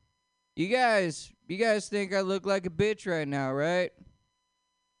 Okay. You guys think I look like a bitch right now, right?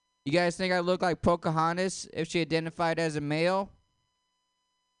 You guys think I look like Pocahontas if she identified as a male?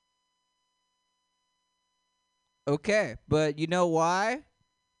 Okay, but you know why?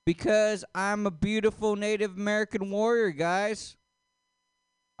 Because I'm a beautiful Native American warrior, guys.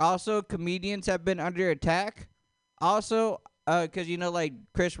 Also, comedians have been under attack. Also, because, like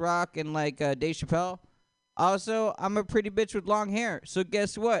Chris Rock and like Dave Chappelle. Also, I'm a pretty bitch with long hair. So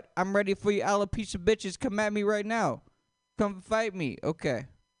guess what? I'm ready for you alopecia bitches. Come at me right now. Come fight me. Okay.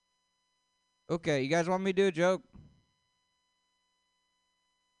 Okay, you guys want me to do a joke?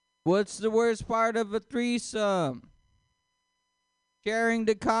 What's the worst part of a threesome? Sharing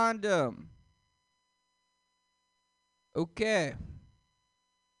the condom. Okay.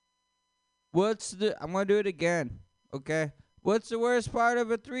 I'm going to do it again. Okay. What's the worst part of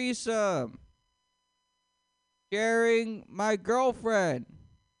a threesome? Sharing my girlfriend.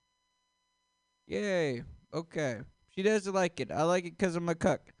 Yay. Okay. She doesn't like it. I like it because I'm a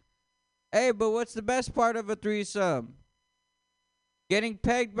cuck. Hey, but what's the best part of a threesome? Getting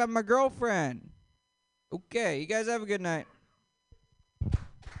pegged by my girlfriend. Okay. You guys have a good night.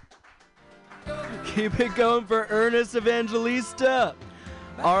 Keep it going for Ernest Evangelista.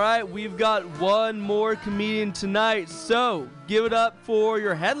 All right, we've got one more comedian tonight, so give it up for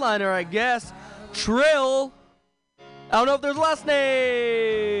your headliner, I guess, Trill. I don't know if there's a last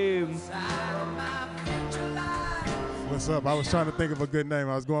name. What's up? I was trying to think of a good name.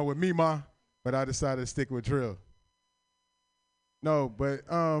 I was going with Mima. but I decided to stick with drill. No, but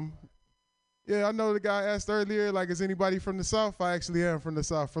yeah, I know the guy asked earlier, like, is anybody from the South? I actually am from the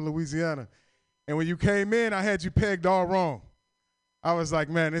South, from Louisiana. And when you came in, I had you pegged all wrong. I was like,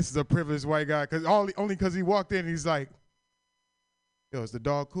 man, this is a privileged white guy, cause only because he walked in, and he's like, yo, is the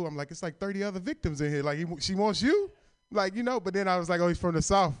dog cool? I'm like, it's like 30 other victims in here. Like, she wants you? Like, you know, but then I was like, oh, he's from the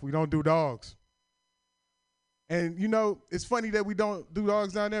South. We don't do dogs. And, you know, it's funny that we don't do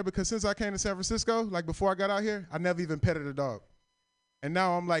dogs down there because since I came to San Francisco, like before I got out here, I never even petted a dog. And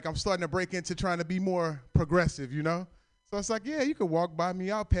now I'm starting to break into trying to be more progressive, you know? So it's like, yeah, you can walk by me,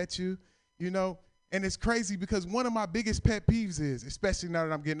 I'll pet you, you know? And it's crazy because one of my biggest pet peeves is, especially now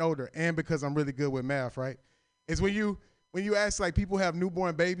that I'm getting older and because I'm really good with math, right? Is when you ask, like, people have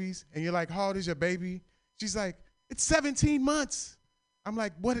newborn babies and you're like, how old is your baby? She's like, it's 17 months. I'm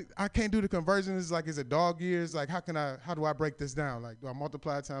like, what? I can't do the conversion. It's like, is it dog years? Like, how do I break this down? Like, do I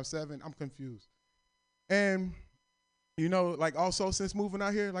multiply it times 7? I'm confused. And, you know, like also since moving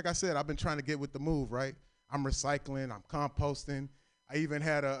out here, like I said, I've been trying to get with the move, right? I'm recycling, I'm composting. I even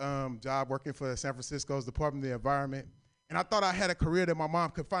had a job working for San Francisco's Department of the Environment. And I thought I had a career that my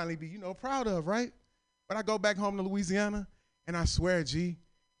mom could finally be, you know, proud of, right? But I go back home to Louisiana, and I swear, G,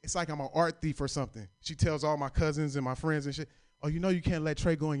 it's like I'm an art thief or something. She tells all my cousins and my friends and shit, oh, you know you can't let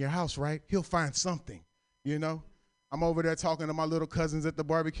Trey go in your house, right? He'll find something, you know? I'm over there talking to my little cousins at the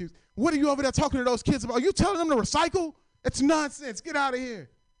barbecues. What are you over there talking to those kids about? Are you telling them to recycle? It's nonsense. Get out of here.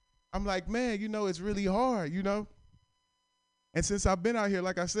 I'm like, man, you know, it's really hard, you know? And since I've been out here,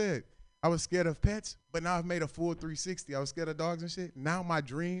 like I said, I was scared of pets, but now I've made a full 360. I was scared of dogs and shit. Now my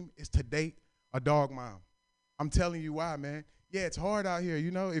dream is to date a dog mom. I'm telling you why, man. Yeah, it's hard out here,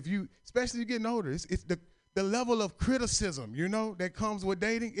 you know, especially you getting older. It's the level of criticism, you know, that comes with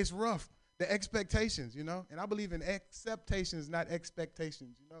dating. It's rough. The expectations, you know, and I believe in acceptations, not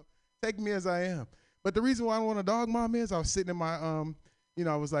expectations, you know. Take me as I am. But the reason why I want a dog mom is I was sitting in my, you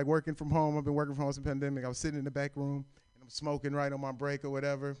know, I was like working from home. I've been working from home since the pandemic. I was sitting in the back room, and I'm smoking right on my break or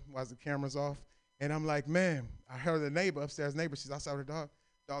whatever while the camera's off. And I'm like, man, I heard the neighbor, upstairs neighbor, she's outside with her dog.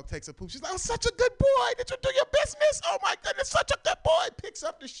 Dog takes a poop. She's like, oh, such a good boy. Did you do your business? Oh, my goodness, such a good boy. Picks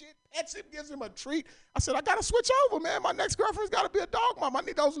up the shit, pets him, gives him a treat. I said, I got to switch over, man. My next girlfriend's got to be a dog mom. I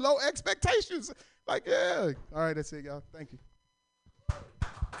need those low expectations. Like, yeah. All right, that's it, y'all. Thank you.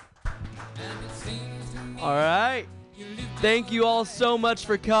 All right. Thank you all so much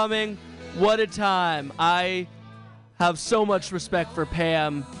for coming. What a time. I have so much respect for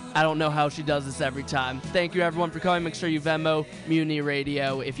Pam. I don't know how she does this every time. Thank you, everyone, for coming. Make sure you Venmo Mutiny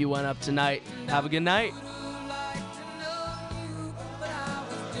Radio if you went up tonight. Have a good night.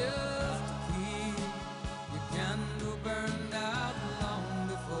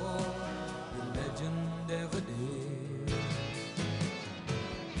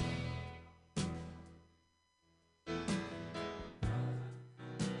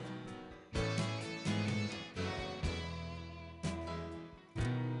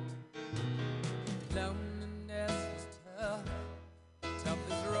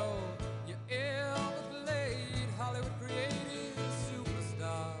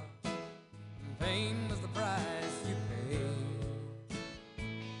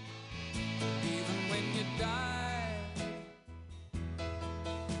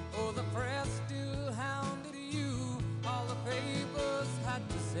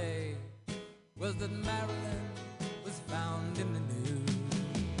 Was that Marilyn was found in the news.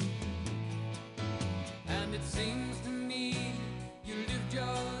 And it seems to me you lived your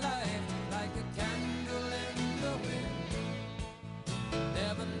life like a candle in the wind,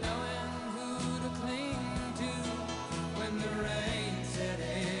 never knowing who to cling to when the rain set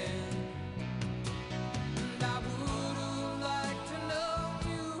in. And I would have liked to know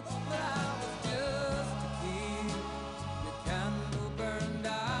you, but I was just a kid. Your candle burned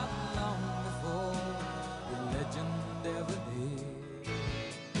out long before the legend ever did.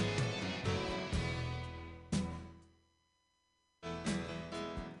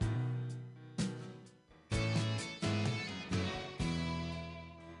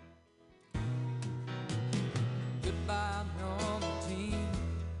 Goodbye, normal teen.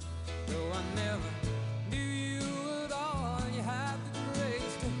 Though I never knew you at all, you have the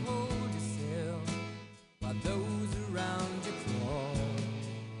grace to hold yourself while those around you crawl.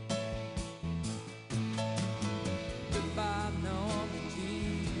 Goodbye, normal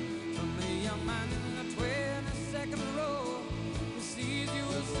teen. From the young man in the 22nd row who sees you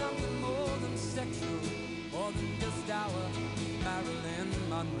as something more than sexual, more than just our Marilyn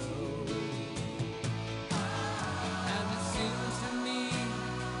Monroe. And it seems to me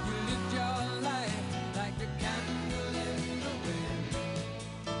you lived your life like a candle in the wind,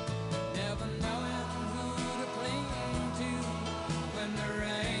 never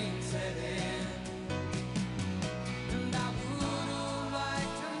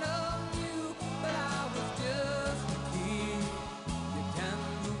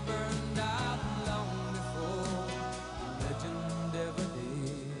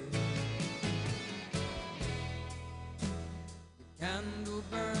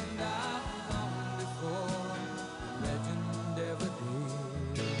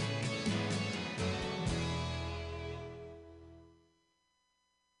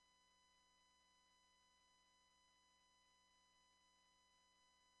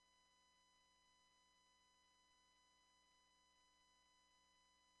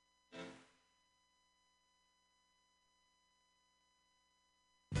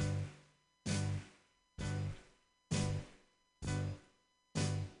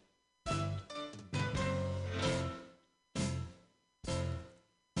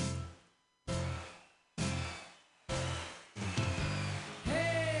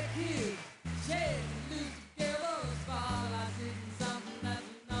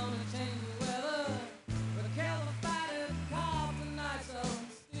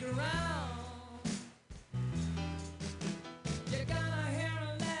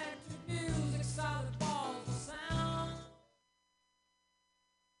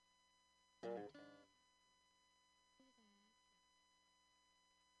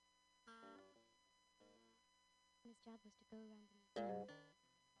job was to go around the museum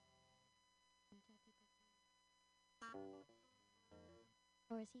and tell people things.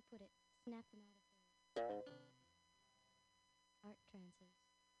 Or as he put it, snap them out of their art trances.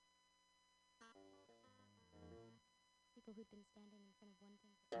 People who'd been standing in front of one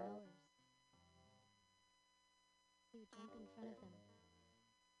thing for hours. He would jump in front of them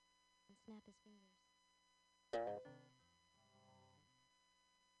and snap his fingers.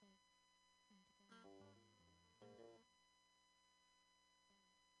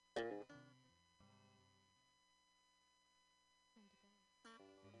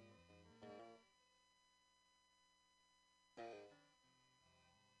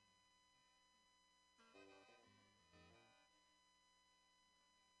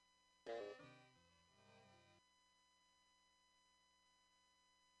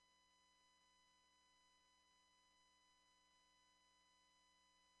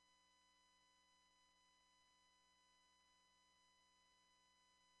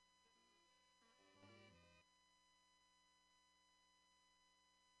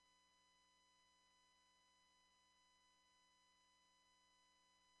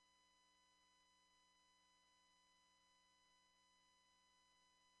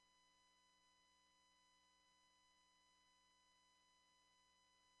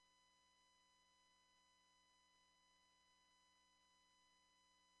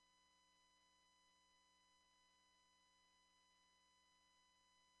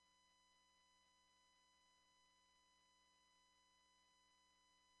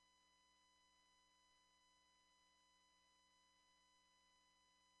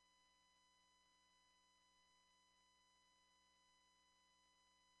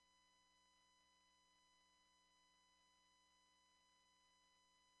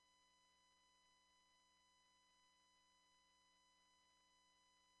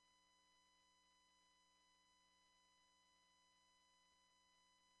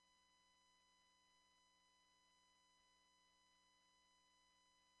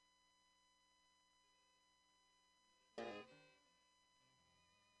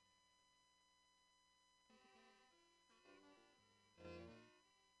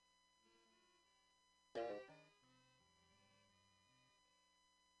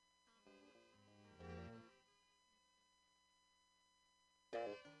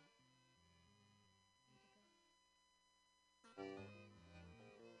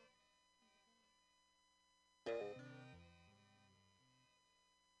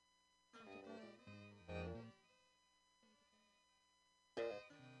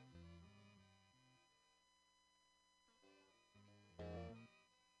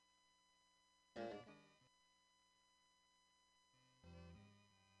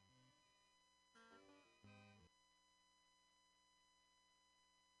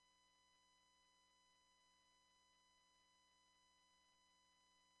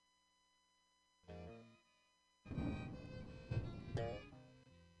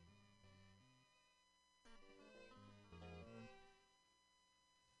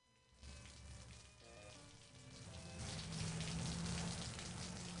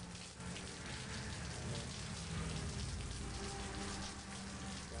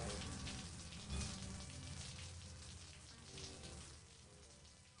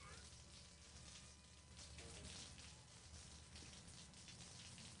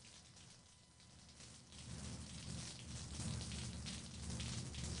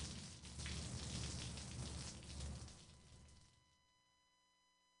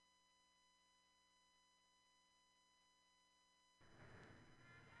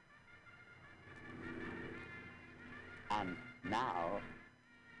 And now,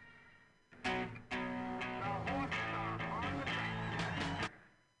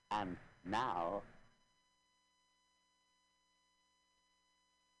 and now,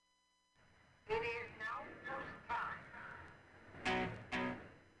 it is now post time.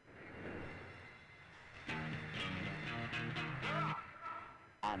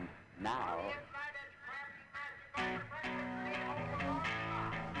 and now,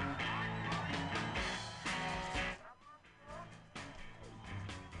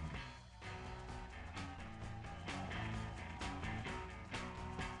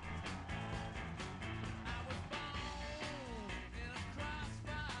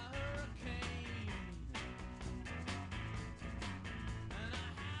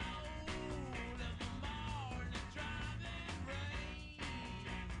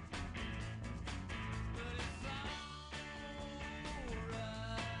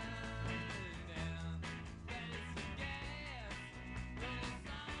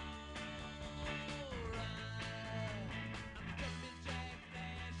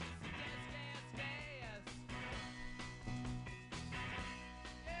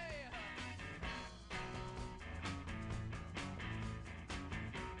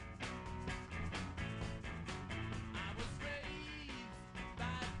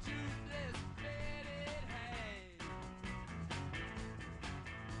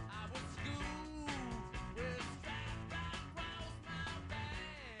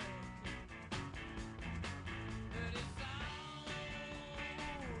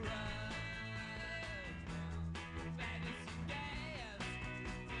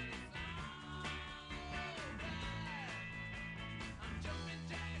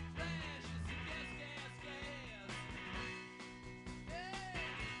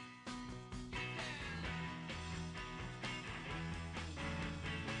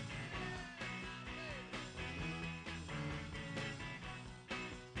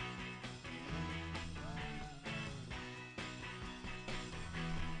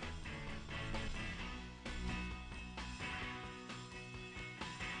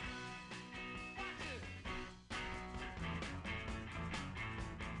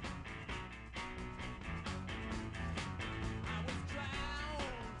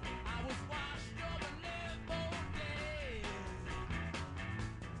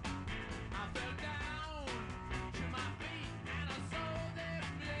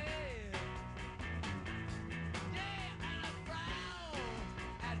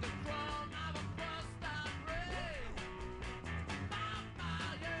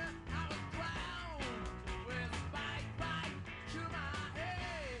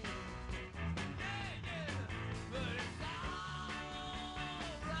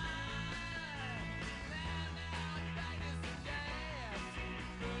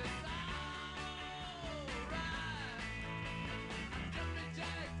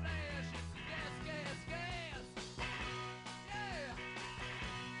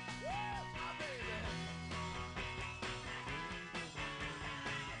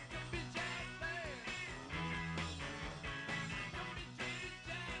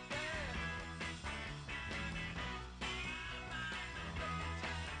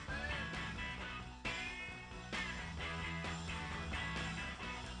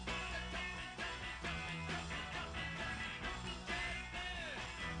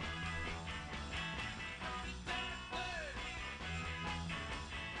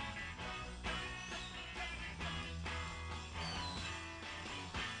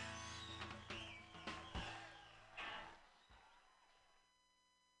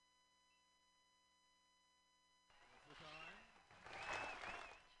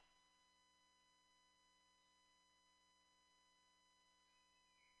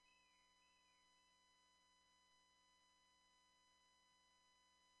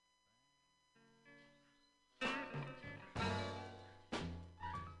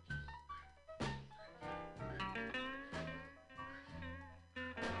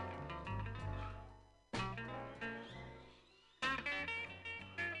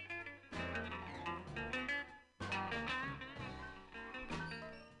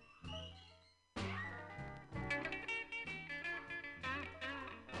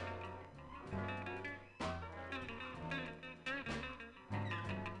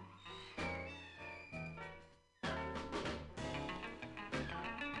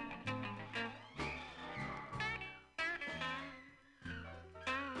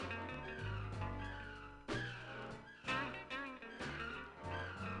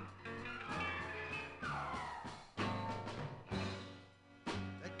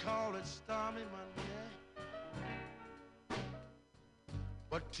 call it stormy Monday,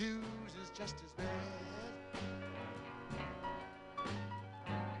 but Tuesday's just as bad.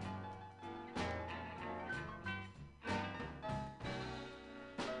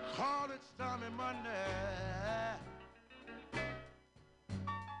 Call it stormy Monday,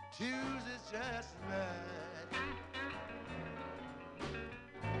 Tuesday's just as bad.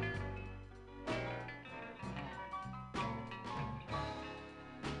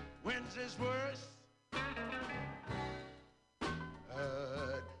 Wednesday's worse,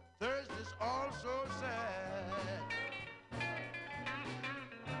 Thursday's also sad.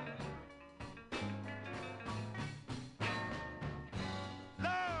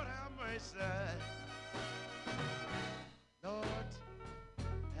 Lord have mercy, Lord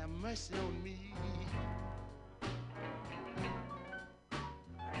have mercy on me.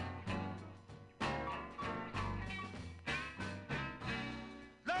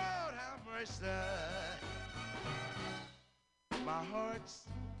 Lord have mercy, my heart's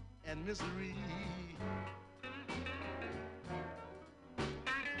and misery.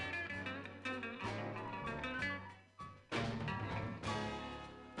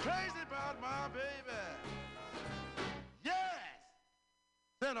 Crazy about my baby, yes,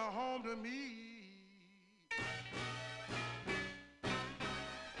 send her home to me.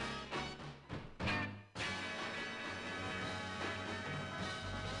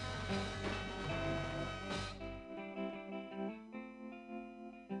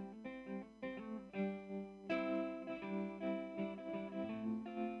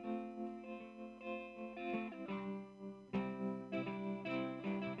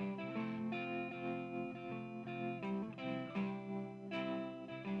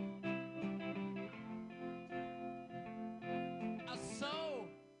 I saw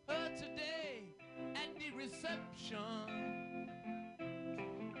her today at the reception.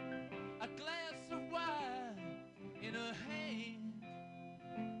 A glass of wine in her hand.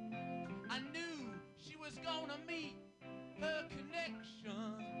 I knew she was gonna meet her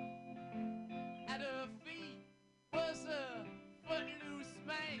connection. At her feet was a footloose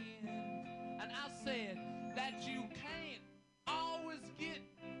man. And I said that you can't always get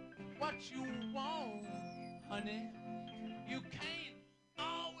what you want, honey. You can't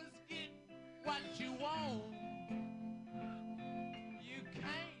always get what you want. You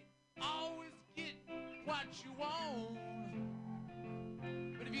can't always get what you want.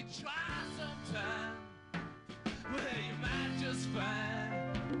 But if you try sometime, well, you might just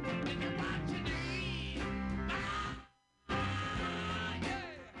find that you're what you need. Yeah.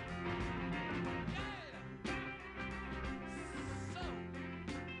 So,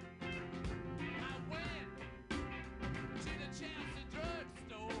 I went to the Chelsea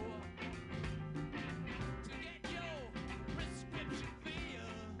drugstore to get your prescription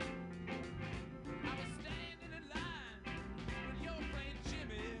filled. I was standing in line with your friend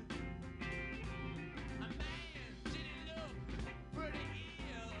Jimmy. A man, did he look pretty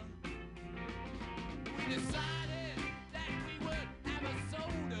ill?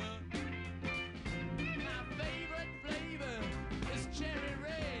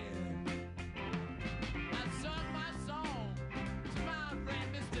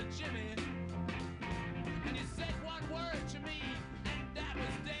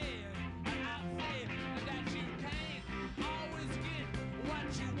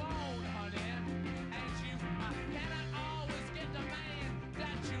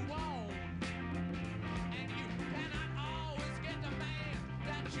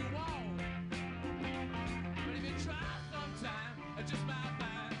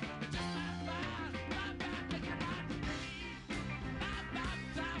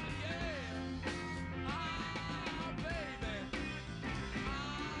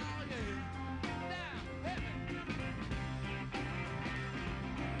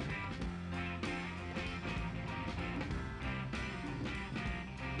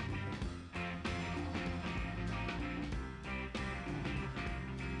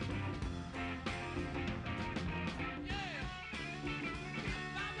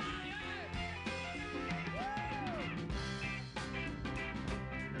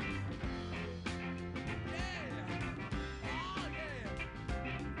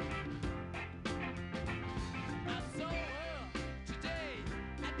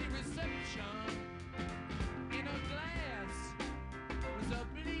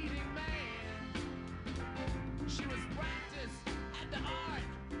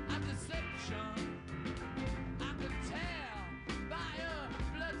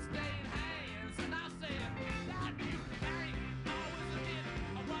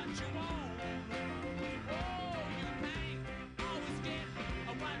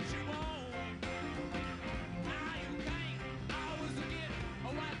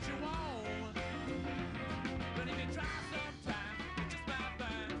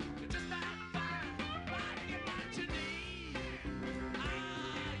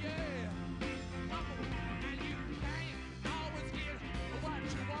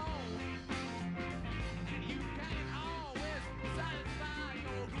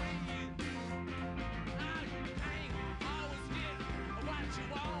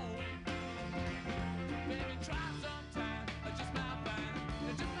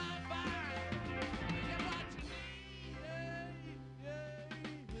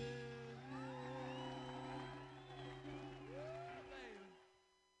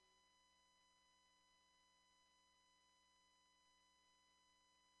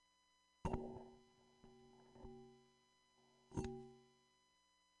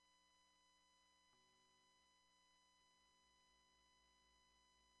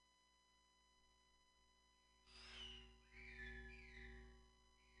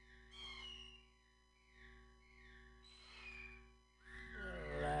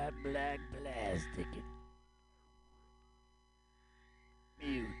 ass sticking.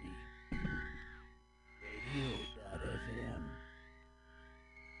 MutinyRadio.fm.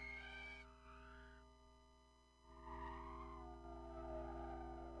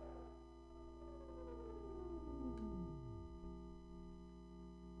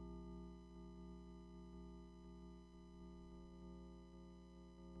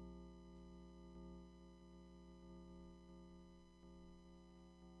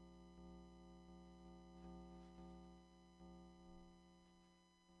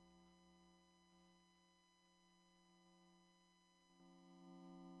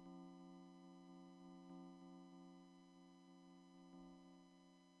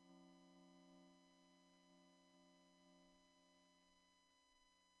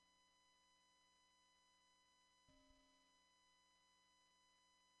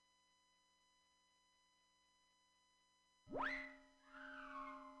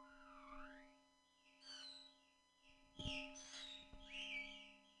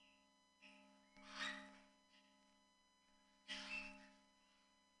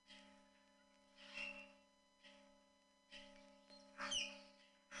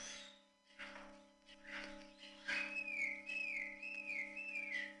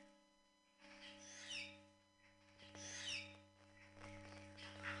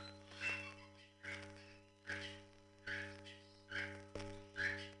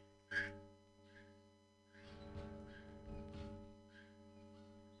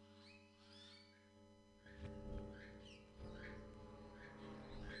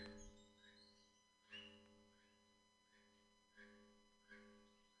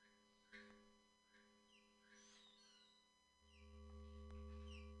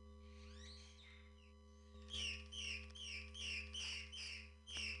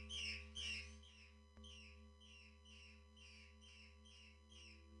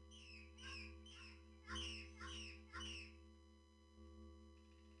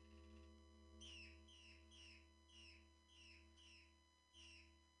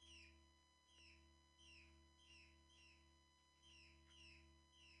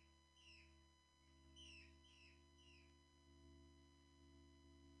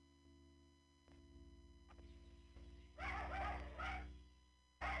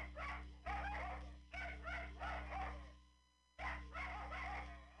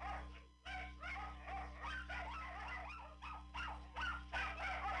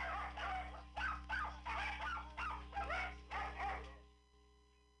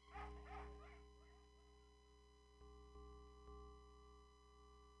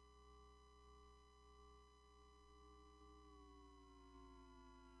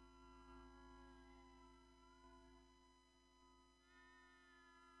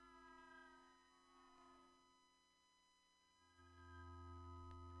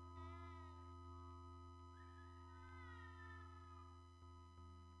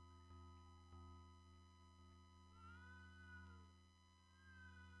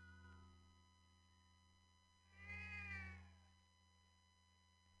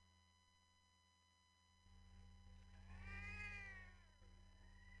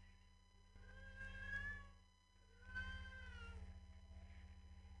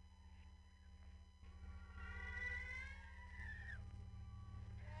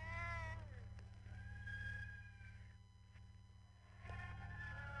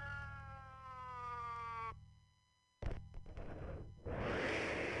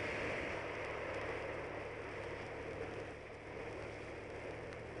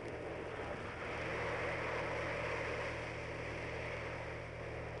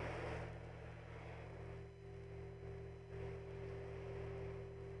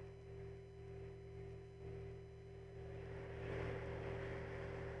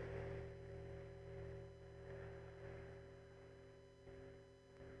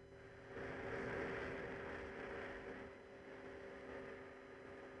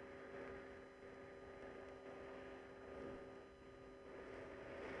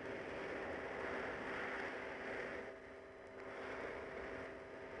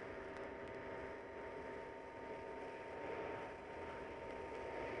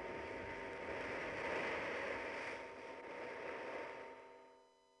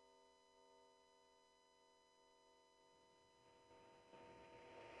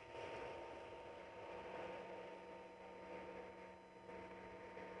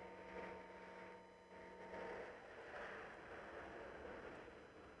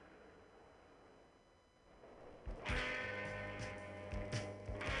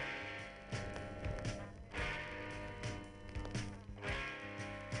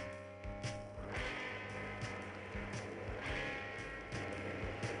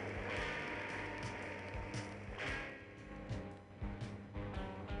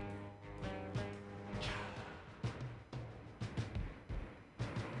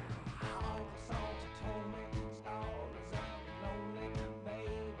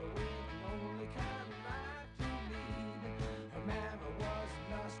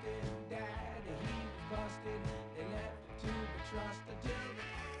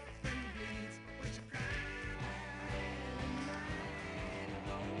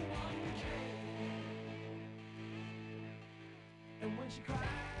 she cried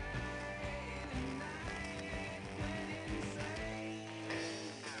at night, went insane.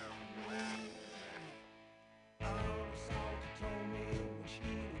 Oh, Salter told me when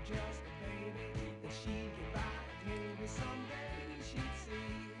she was just a baby that she'd get by, maybe someday she'd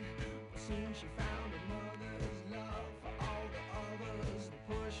see. But soon she found her mother's love for all the others. The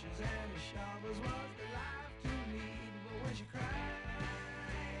pushes and the shovels was the life to lead. But when she cried at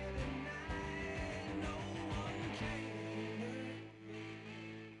night, no one came to hurt me.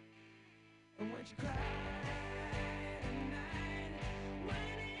 And when she cried